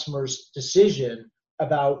drove the customer's decision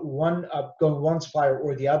about going one supplier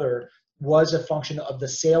or the other was a function of the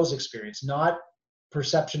sales experience, not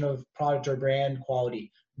perception of product or brand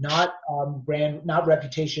quality, not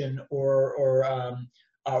reputation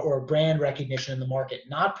or brand recognition in the market,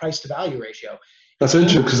 not price to value ratio. That's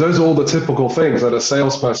interesting, because those are all the typical things that a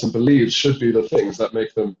salesperson believes should be the things that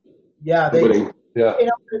make them winning. Yeah.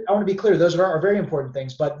 I want to be clear; those are very important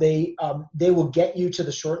things, but they will get you to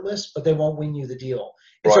the short list, but they won't win you the deal.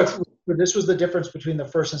 And so this was the difference between the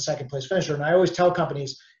first and second place finisher. And I always tell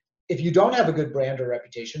companies, if you don't have a good brand or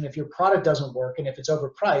reputation, if your product doesn't work, and if it's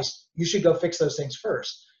overpriced, you should go fix those things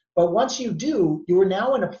first. But once you do, you are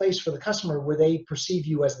now in a place for the customer where they perceive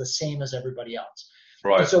you as the same as everybody else.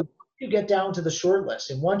 Right. And so you get down to the short list,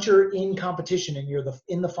 and once you're in competition and you're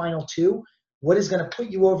in the final two, what is going to put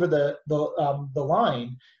you over the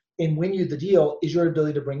line and win you the deal is your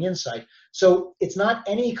ability to bring insight. So it's not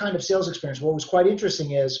any kind of sales experience. What was quite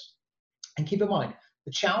interesting is, and keep in mind,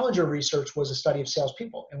 the Challenger research was a study of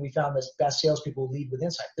salespeople, and we found that best salespeople lead with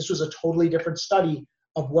insight. This was a totally different study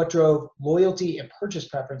of what drove loyalty and purchase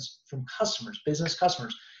preference from customers, business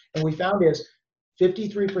customers. And we found is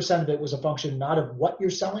 53% of it was a function not of what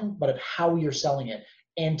you're selling, but of how you're selling it.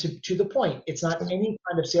 And to the point, it's not any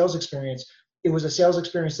kind of sales experience. It was a sales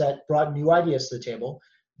experience that brought new ideas to the table,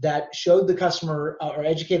 that showed the customer or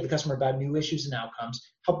educated the customer about new issues and outcomes,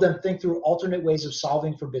 help them think through alternate ways of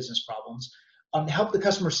solving for business problems, help the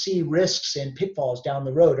customer see risks and pitfalls down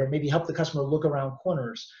the road, or maybe help the customer look around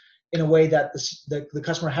corners in a way that the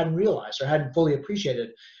customer hadn't realized or hadn't fully appreciated.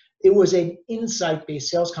 It was an insight-based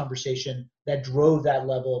sales conversation that drove that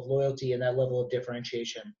level of loyalty and that level of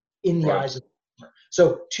differentiation in the eyes of the customer.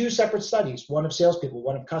 So 2 separate studies, one of salespeople,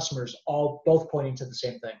 one of customers, both pointing to the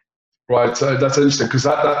same thing. Right, that's interesting, because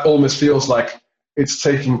that almost feels like it's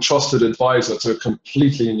taking trusted advisor to a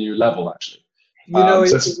completely new level, actually.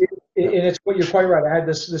 It's what you're quite right. I had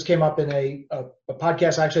this came up in a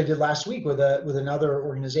podcast I actually did last week with another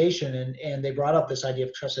organization, and they brought up this idea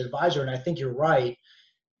of trusted advisor, and I think you're right.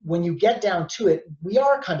 When you get down to it, we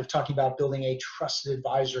are kind of talking about building a trusted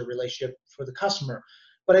advisor relationship for the customer.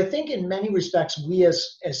 But I think in many respects, we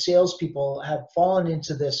as salespeople have fallen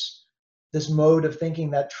into this mode of thinking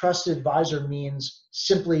that trusted advisor means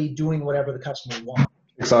simply doing whatever the customer wants.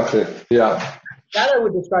 Exactly, yeah. That I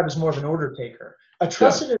would describe as more of an order taker. A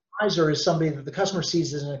trusted advisor is somebody that the customer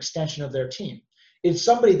sees as an extension of their team. It's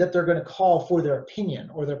somebody that they're going to call for their opinion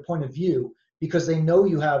or their point of view because they know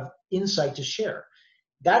you have insight to share.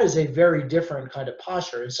 That is a very different kind of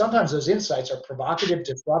posture. And sometimes those insights are provocative,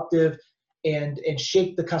 disruptive, and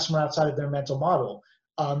shake the customer outside of their mental model.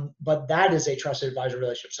 But that is a trusted advisor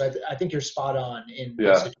relationship. So I think you're spot on in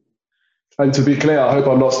this. And to be clear, I hope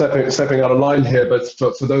I'm not stepping out of line here, but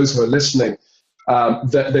for those who are listening,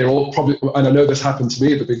 that they're all probably, and I know this happened to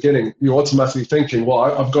me at the beginning, you're automatically thinking, well,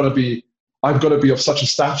 I've got to be of such a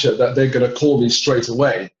stature that they're going to call me straight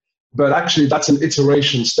away. But actually, that's an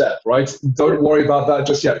iteration step, right? Don't worry about that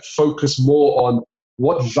just yet. Focus more on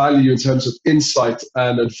what value in terms of insight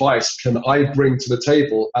and advice can I bring to the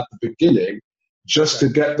table at the beginning, just to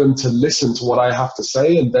get them to listen to what I have to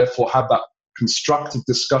say and therefore have that constructive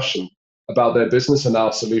discussion about their business and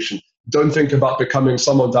our solution. Don't think about becoming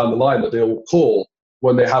someone down the line that they will call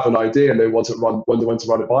when they have an idea and they want to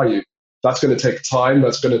run it by you. That's going to take time.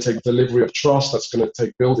 That's going to take delivery of trust. That's going to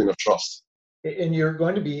take building of trust. And you're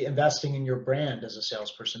going to be investing in your brand as a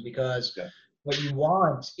salesperson, because what you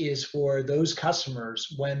want is for those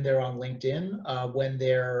customers, when they're on LinkedIn, when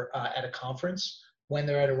they're at a conference, when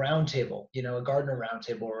they're at a roundtable, a Gartner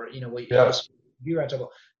roundtable, or what you view roundtable,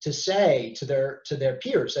 to say to their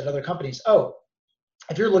peers at other companies, oh,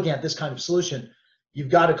 if you're looking at this kind of solution, you've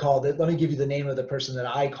got to call that. Let me give you the name of the person that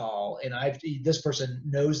I call, and this person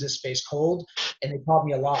knows this space cold, and they taught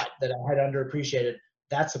me a lot that I had underappreciated.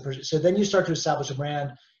 That's the person. So then you start to establish a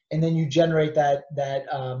brand, and then you generate that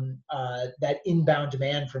inbound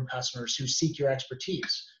demand from customers who seek your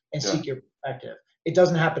expertise and seek your perspective. It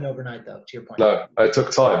doesn't happen overnight, though, to your point. No, it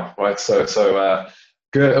took time, right? So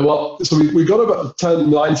good. Well, so we got about 10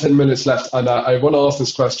 minutes left, and I want to ask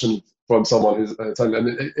this question from someone who's attending,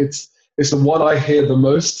 and it's the one I hear the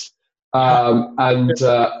most, and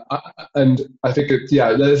I think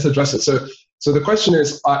let's address it. So the question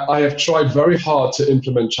is, I have tried very hard to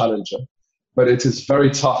implement Challenger, but it is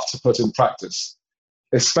very tough to put in practice,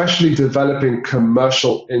 especially developing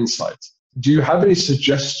commercial insight. Do you have any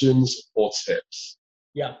suggestions or tips?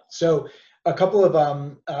 Yeah. So a couple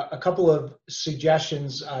of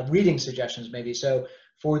suggestions, reading suggestions maybe. So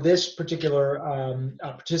for this particular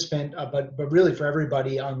participant, but really for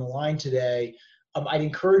everybody on the line today, I'd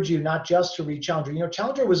encourage you not just to read Challenger.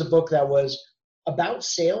 Challenger was a book that was about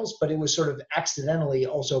sales, but it was sort of accidentally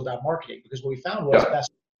also about marketing, because what we found was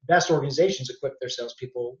best organizations equip their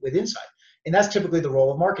salespeople with insight. And that's typically the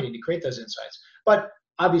role of marketing, to create those insights. But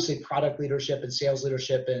obviously product leadership and sales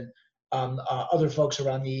leadership and other folks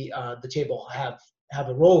around the table have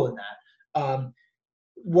a role in that.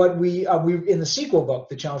 What we in the sequel book,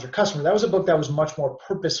 The Challenger Customer, that was a book that was much more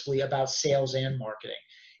purposefully about sales and marketing.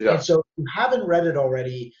 Yeah. And so if you haven't read it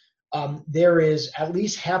already, there is at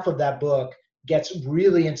least half of that book gets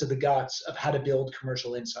really into the guts of how to build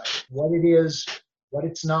commercial insight, what it is, what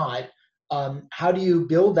it's not, how do you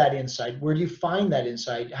build that insight, where do you find that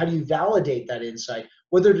insight, how do you validate that insight,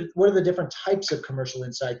 what are the different types of commercial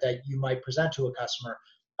insight that you might present to a customer,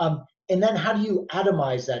 and then how do you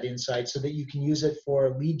atomize that insight so that you can use it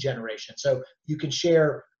for lead generation. So you can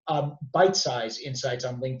share bite-sized insights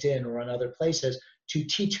on LinkedIn or on other places to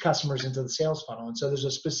teach customers into the sales funnel. And so there's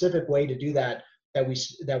a specific way to do that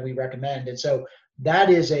we recommend. And so that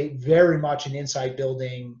is a very much an insight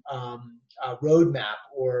building roadmap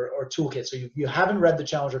or toolkit. So if you haven't read The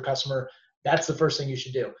Challenger Customer, that's the first thing you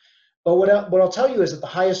should do. But what I'll tell you is, at the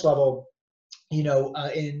highest level,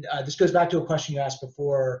 this goes back to a question you asked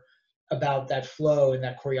before about that flow and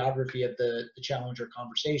that choreography of the Challenger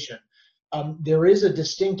conversation. There is a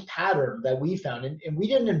distinct pattern that we found, and we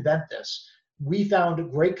didn't invent this, we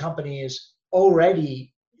found great companies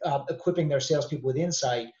already equipping their salespeople with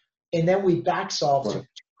insight, and then we back solved to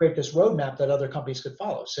create this roadmap that other companies could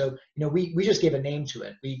follow. So, we just gave a name to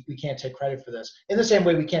it. We can't take credit for this. In the same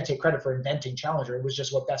way, we can't take credit for inventing Challenger. It was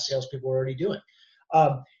just what best salespeople were already doing.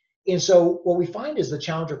 And so what we find is the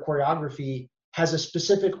Challenger choreography has a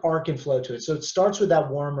specific arc and flow to it. So it starts with that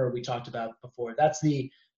warmer we talked about before. That's the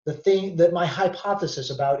thing that my hypothesis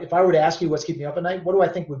about, if I were to ask you what's keeping me up at night, what do I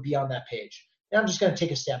think would be on that page? And I'm just going to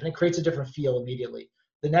take a step, and it creates a different feel immediately.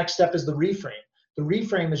 The next step is the reframe. The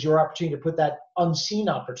reframe is your opportunity to put that unseen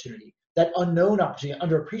opportunity, that unknown opportunity,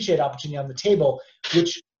 underappreciated opportunity on the table,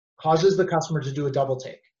 which causes the customer to do a double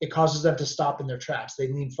take. It causes them to stop in their tracks. They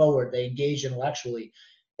lean forward, they engage intellectually,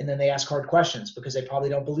 and then they ask hard questions because they probably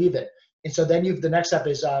don't believe it. And so then the next step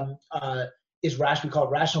is we call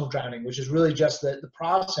it rational drowning, which is really just the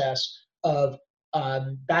process of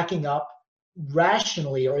backing up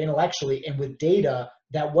rationally or intellectually and with data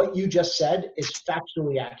that what you just said is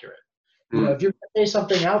factually accurate. If you're going to say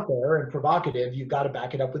something out there and provocative, you've got to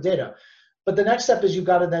back it up with data. But the next step is you've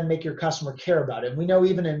got to then make your customer care about it. And we know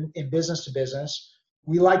even in business to business,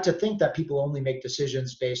 we like to think that people only make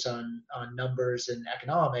decisions based on numbers and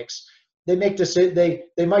economics. They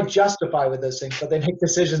might justify with those things, but they make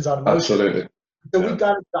decisions on emotion. Absolutely. So we've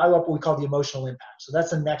got to dial up what we call the emotional impact. So that's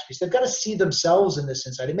the next piece. They've got to see themselves in this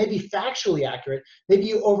insight. It may be factually accurate. Maybe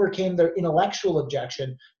you overcame their intellectual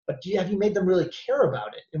objection, but have you made them really care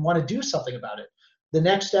about it and want to do something about it? The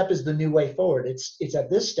next step is the new way forward. It's at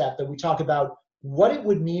this step that we talk about what it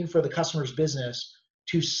would mean for the customer's business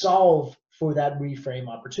to solve for that reframe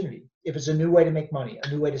opportunity. If it's a new way to make money, a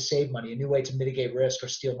new way to save money, a new way to mitigate risk or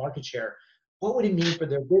steal market share, what would it mean for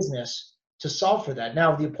their business to solve for that?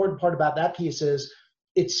 Now, the important part about that piece is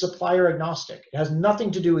it's supplier agnostic. It has nothing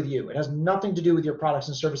to do with you. It has nothing to do with your products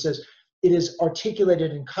and services. It is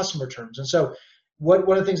articulated in customer terms. And so one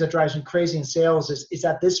of the things that drives me crazy in sales is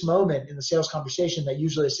at this moment in the sales conversation that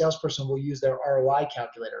usually a salesperson will use their ROI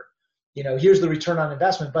calculator. Here's the return on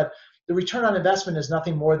investment, but the return on investment is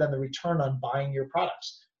nothing more than the return on buying your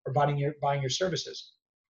products or buying your services.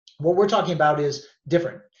 What we're talking about is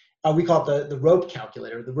different. We call it the ROPE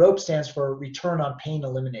calculator. The ROPE stands for return on pain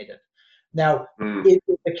eliminated. Now, it's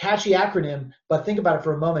a catchy acronym, but think about it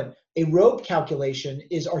for a moment. A ROPE calculation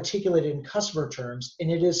is articulated in customer terms,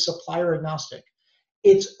 and it is supplier agnostic.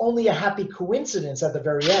 It's only a happy coincidence at the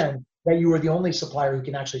very end that you are the only supplier who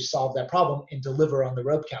can actually solve that problem and deliver on the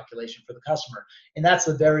ROPE calculation for the customer. And that's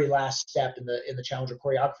the very last step in the Challenger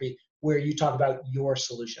choreography, where you talk about your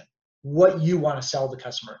solution, what you want to sell the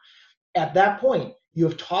customer. At that point, you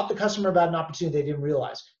have taught the customer about an opportunity they didn't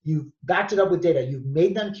realize. You've backed it up with data. You've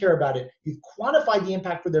made them care about it. You've quantified the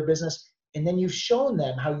impact for their business. And then you've shown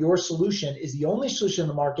them how your solution is the only solution in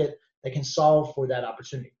the market that can solve for that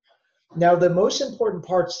opportunity. Now, the most important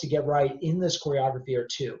parts to get right in this choreography are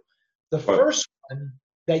two. The first one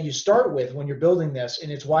that you start with when you're building this,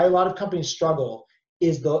 and it's why a lot of companies struggle,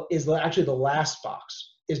 is actually the last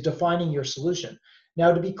box, is defining your solution.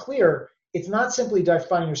 Now, to be clear, it's not simply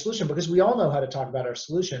defining your solution, because we all know how to talk about our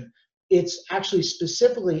solution. It's actually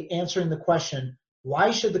specifically answering the question,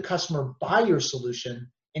 why should the customer buy your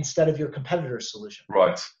solution instead of your competitor's solution?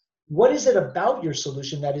 Right. What is it about your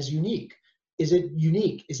solution that is unique? Is it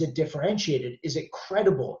unique? Is it differentiated? Is it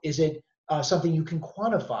credible? Is it something you can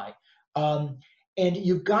quantify? And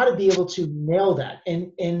you've got to be able to nail that.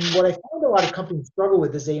 And what I find a lot of companies struggle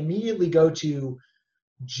with is they immediately go to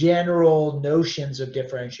general notions of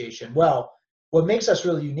differentiation. Well, what makes us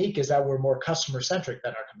really unique is that we're more customer-centric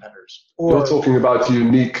than our competitors. You're talking about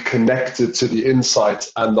unique, connected to the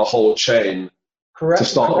insight and the whole chain. Correct. To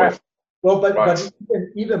start with. Well, but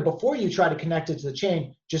even before you try to connect it to the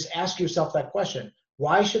chain, just ask yourself that question.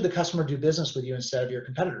 Why should the customer do business with you instead of your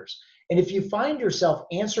competitors? And if you find yourself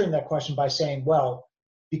answering that question by saying, well,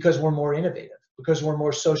 because we're more innovative, because we're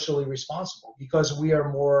more socially responsible, because we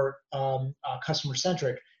are more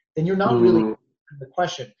customer-centric, then you're not really answering the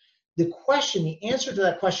question. The answer to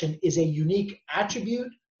that question is a unique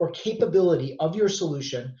attribute or capability of your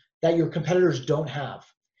solution that your competitors don't have.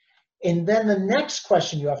 And then the next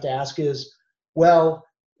question you have to ask is, well,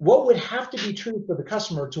 what would have to be true for the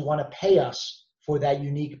customer to want to pay us for that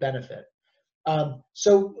unique benefit?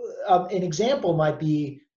 So an example might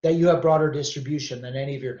be that you have broader distribution than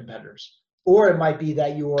any of your competitors. Or it might be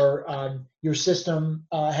that your system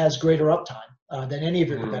has greater uptime than any of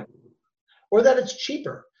your competitors. Or that it's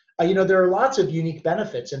cheaper. There are lots of unique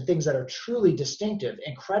benefits and things that are truly distinctive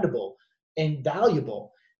and credible and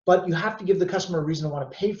valuable. But you have to give the customer a reason to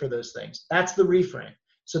want to pay for those things. That's the reframe.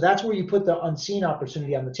 So that's where you put the unseen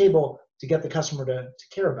opportunity on the table to get the customer to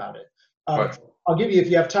care about it. Right. I'll give you, if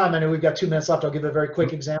you have time, I know we've got 2 minutes left, I'll give a very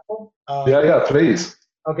quick example. Yeah, please.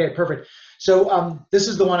 Okay, perfect. So this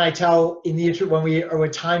is the one I tell in the intro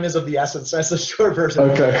when time is of the essence. That's the short version.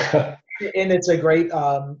 Okay. And it's a great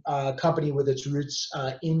company with its roots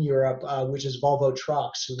in Europe, which is Volvo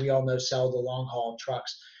Trucks, who we all know sell the long haul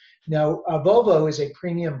trucks. Now, Volvo is a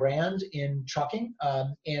premium brand in trucking,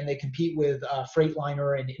 and they compete with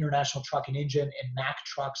Freightliner and International Truck and Engine and Mack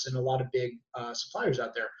Trucks and a lot of big suppliers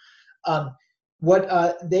out there.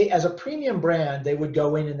 They, as a premium brand, they would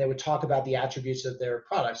go in and they would talk about the attributes of their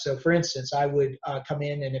product. So for instance, I would come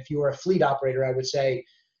in, and if you were a fleet operator, I would say,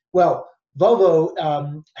 well,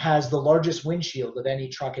 Volvo has the largest windshield of any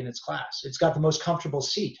truck in its class. It's got the most comfortable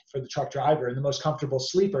seat for the truck driver and the most comfortable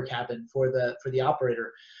sleeper cabin for the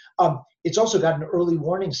operator. It's also got an early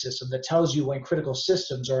warning system that tells you when critical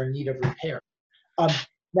systems are in need of repair.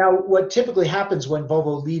 Now, what typically happens when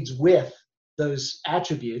Volvo leads with those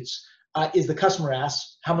attributes is the customer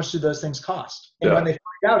asks, how much do those things cost? And when they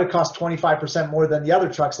find out it costs 25% more than the other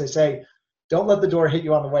trucks, they say, don't let the door hit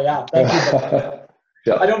you on the way out. Thank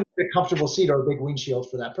you. I don't need a comfortable seat or a big windshield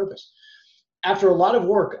for that purpose. After a lot of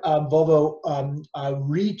work, Volvo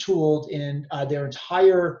retooled in their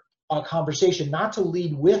entire conversation, not to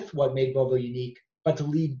lead with what made Volvo unique, but to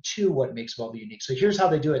lead to what makes Volvo unique. So here's how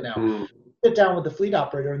they do it now. Sit down with the fleet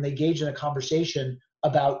operator and they engage in a conversation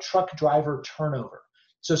about truck driver turnover.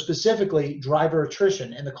 So specifically driver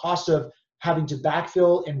attrition and the cost of having to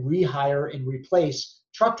backfill and rehire and replace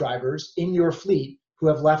truck drivers in your fleet who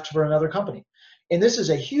have left for another company. And this is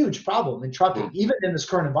a huge problem in trucking, even in this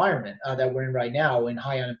current environment that we're in right now in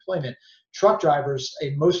high unemployment. Truck drivers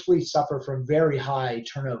in most fleets suffer from very high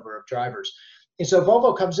turnover of drivers. And so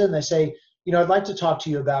Volvo comes in, they say, you know, I'd like to talk to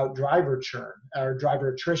you about driver churn or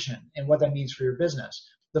driver attrition and what that means for your business.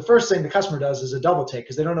 The first thing the customer does is a double take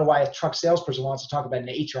because they don't know why a truck salesperson wants to talk about an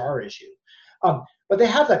HR issue. But they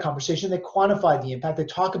have that conversation. They quantify the impact. They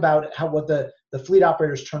talk about what the fleet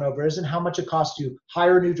operator's turnover is and how much it costs to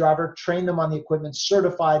hire a new driver, train them on the equipment,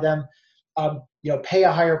 certify them, pay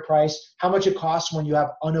a higher price, how much it costs when you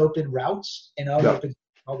have unopened routes and unopened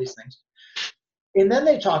all these things. And then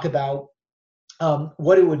they talk about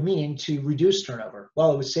what it would mean to reduce turnover.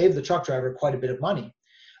 Well, it would save the truck driver quite a bit of money.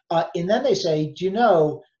 And then they say, do you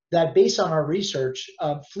know that based on our research,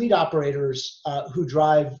 fleet operators who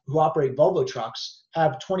operate Volvo trucks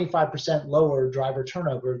have 25% lower driver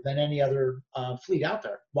turnover than any other fleet out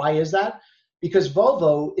there. Why is that? Because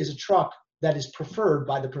Volvo is a truck that is preferred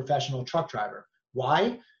by the professional truck driver.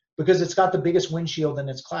 Why? Because it's got the biggest windshield in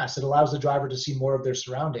its class. It allows the driver to see more of their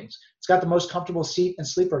surroundings. It's got the most comfortable seat and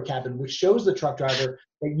sleeper cabin, which shows the truck driver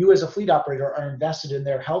that you as a fleet operator are invested in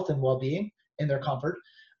their health and well-being and their comfort.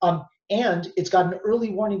 And it's got an early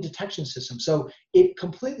warning detection system. So it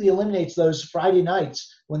completely eliminates those Friday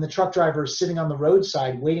nights when the truck driver is sitting on the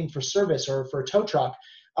roadside waiting for service or for a tow truck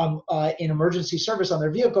in emergency service on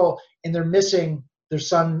their vehicle, and they're missing their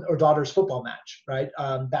son or daughter's football match, right,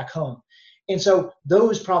 back home. And so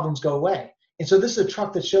those problems go away. And so this is a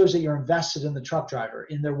truck that shows that you're invested in the truck driver,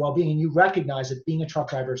 in their well-being, and you recognize that being a truck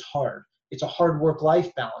driver is hard. It's a hard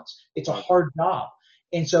work-life balance. It's a hard job.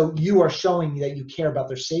 And so you are showing that you care about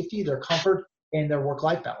their safety, their comfort, and their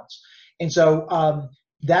work-life balance. And so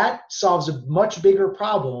that solves a much bigger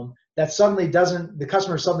problem that suddenly the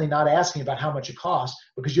customer is suddenly not asking about how much it costs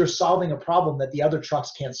because you're solving a problem that the other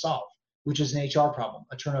trucks can't solve, which is an HR problem,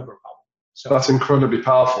 a turnover problem. So that's incredibly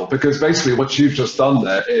powerful because basically what you've just done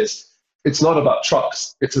there is it's not about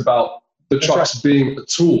trucks. It's about the trucks being a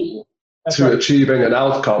tool to achieving an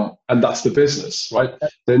outcome, and that's the business, right?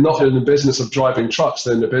 They're not in the business of driving trucks,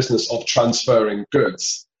 they're in the business of transferring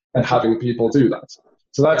goods and having people do that.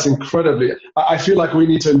 So that's incredibly, I feel like we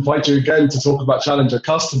need to invite you again to talk about Challenger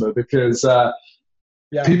Customer because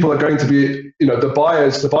people are going to be, the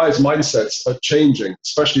buyers' mindsets are changing,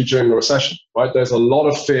 especially during a recession, right? There's a lot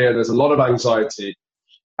of fear, there's a lot of anxiety,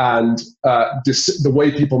 and the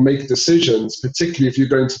way people make decisions, particularly if you're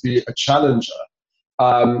going to be a challenger,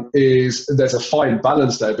 is there's a fine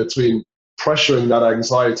balance there between pressuring that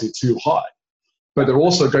anxiety too high, but they're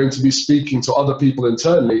also going to be speaking to other people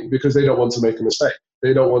internally because they don't want to make a mistake.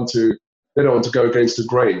 They don't want to go against the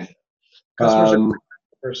grain. Customers are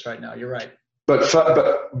first right now. You're right. But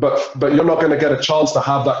you're not going to get a chance to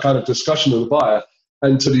have that kind of discussion with the buyer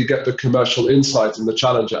until you get the commercial insight and the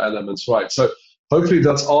challenger elements right. So hopefully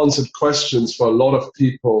that's answered questions for a lot of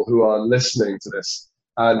people who are listening to this.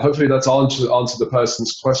 And hopefully that's answered the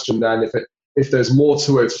person's question then. If there's more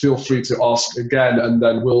to it, feel free to ask again, and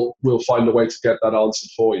then we'll find a way to get that answered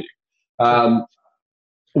for you.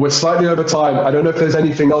 We're slightly over time. I don't know if there's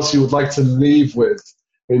anything else you would like to leave with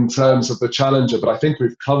in terms of the Challenger, but I think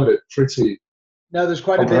we've covered it pretty No,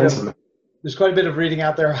 comprehensively. there's quite a bit of reading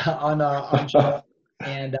out there on Gmail,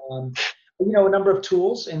 and you know, a number of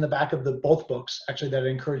tools in the back of both books actually that I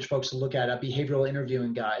encourage folks to look at, behavioral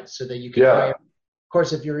interviewing guides, so that you can hire. Yeah, Of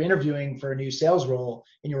course, if you're interviewing for a new sales role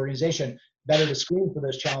in your organization, better to screen for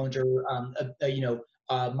those challenger,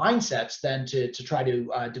 mindsets than to try to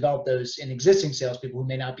develop those in existing salespeople who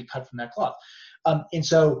may not be cut from that cloth. And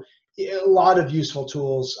so, a lot of useful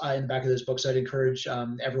tools in the back of those books. I'd encourage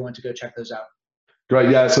everyone to go check those out. great.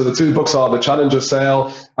 Yeah, so the two books are The Challenger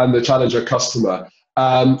Sale and The Challenger Customer.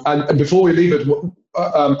 And before we leave it,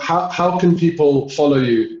 how can people follow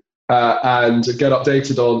you and get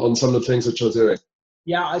updated on some of the things that you're doing?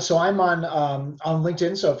 Yeah, so I'm on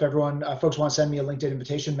LinkedIn. So if folks want to send me a LinkedIn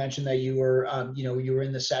invitation, mention that you were you were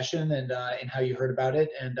in the session and how you heard about it,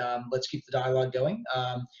 and let's keep the dialogue going.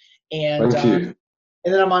 Thank you.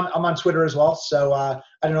 And then I'm on Twitter as well. So I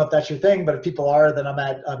don't know if that's your thing, but if people are, then I'm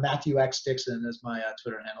at Matthew X Dixon is my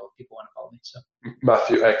Twitter handle if people want to follow me. So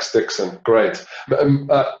Matthew X Dixon, great.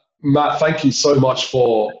 Matt, thank you so much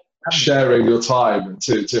for sharing your time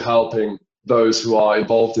to helping those who are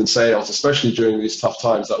involved in sales, especially during these tough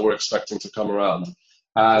times that we're expecting to come around.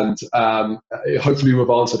 And hopefully we've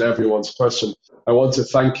answered everyone's question. I want to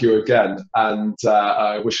thank you again, and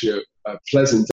I wish you a pleasant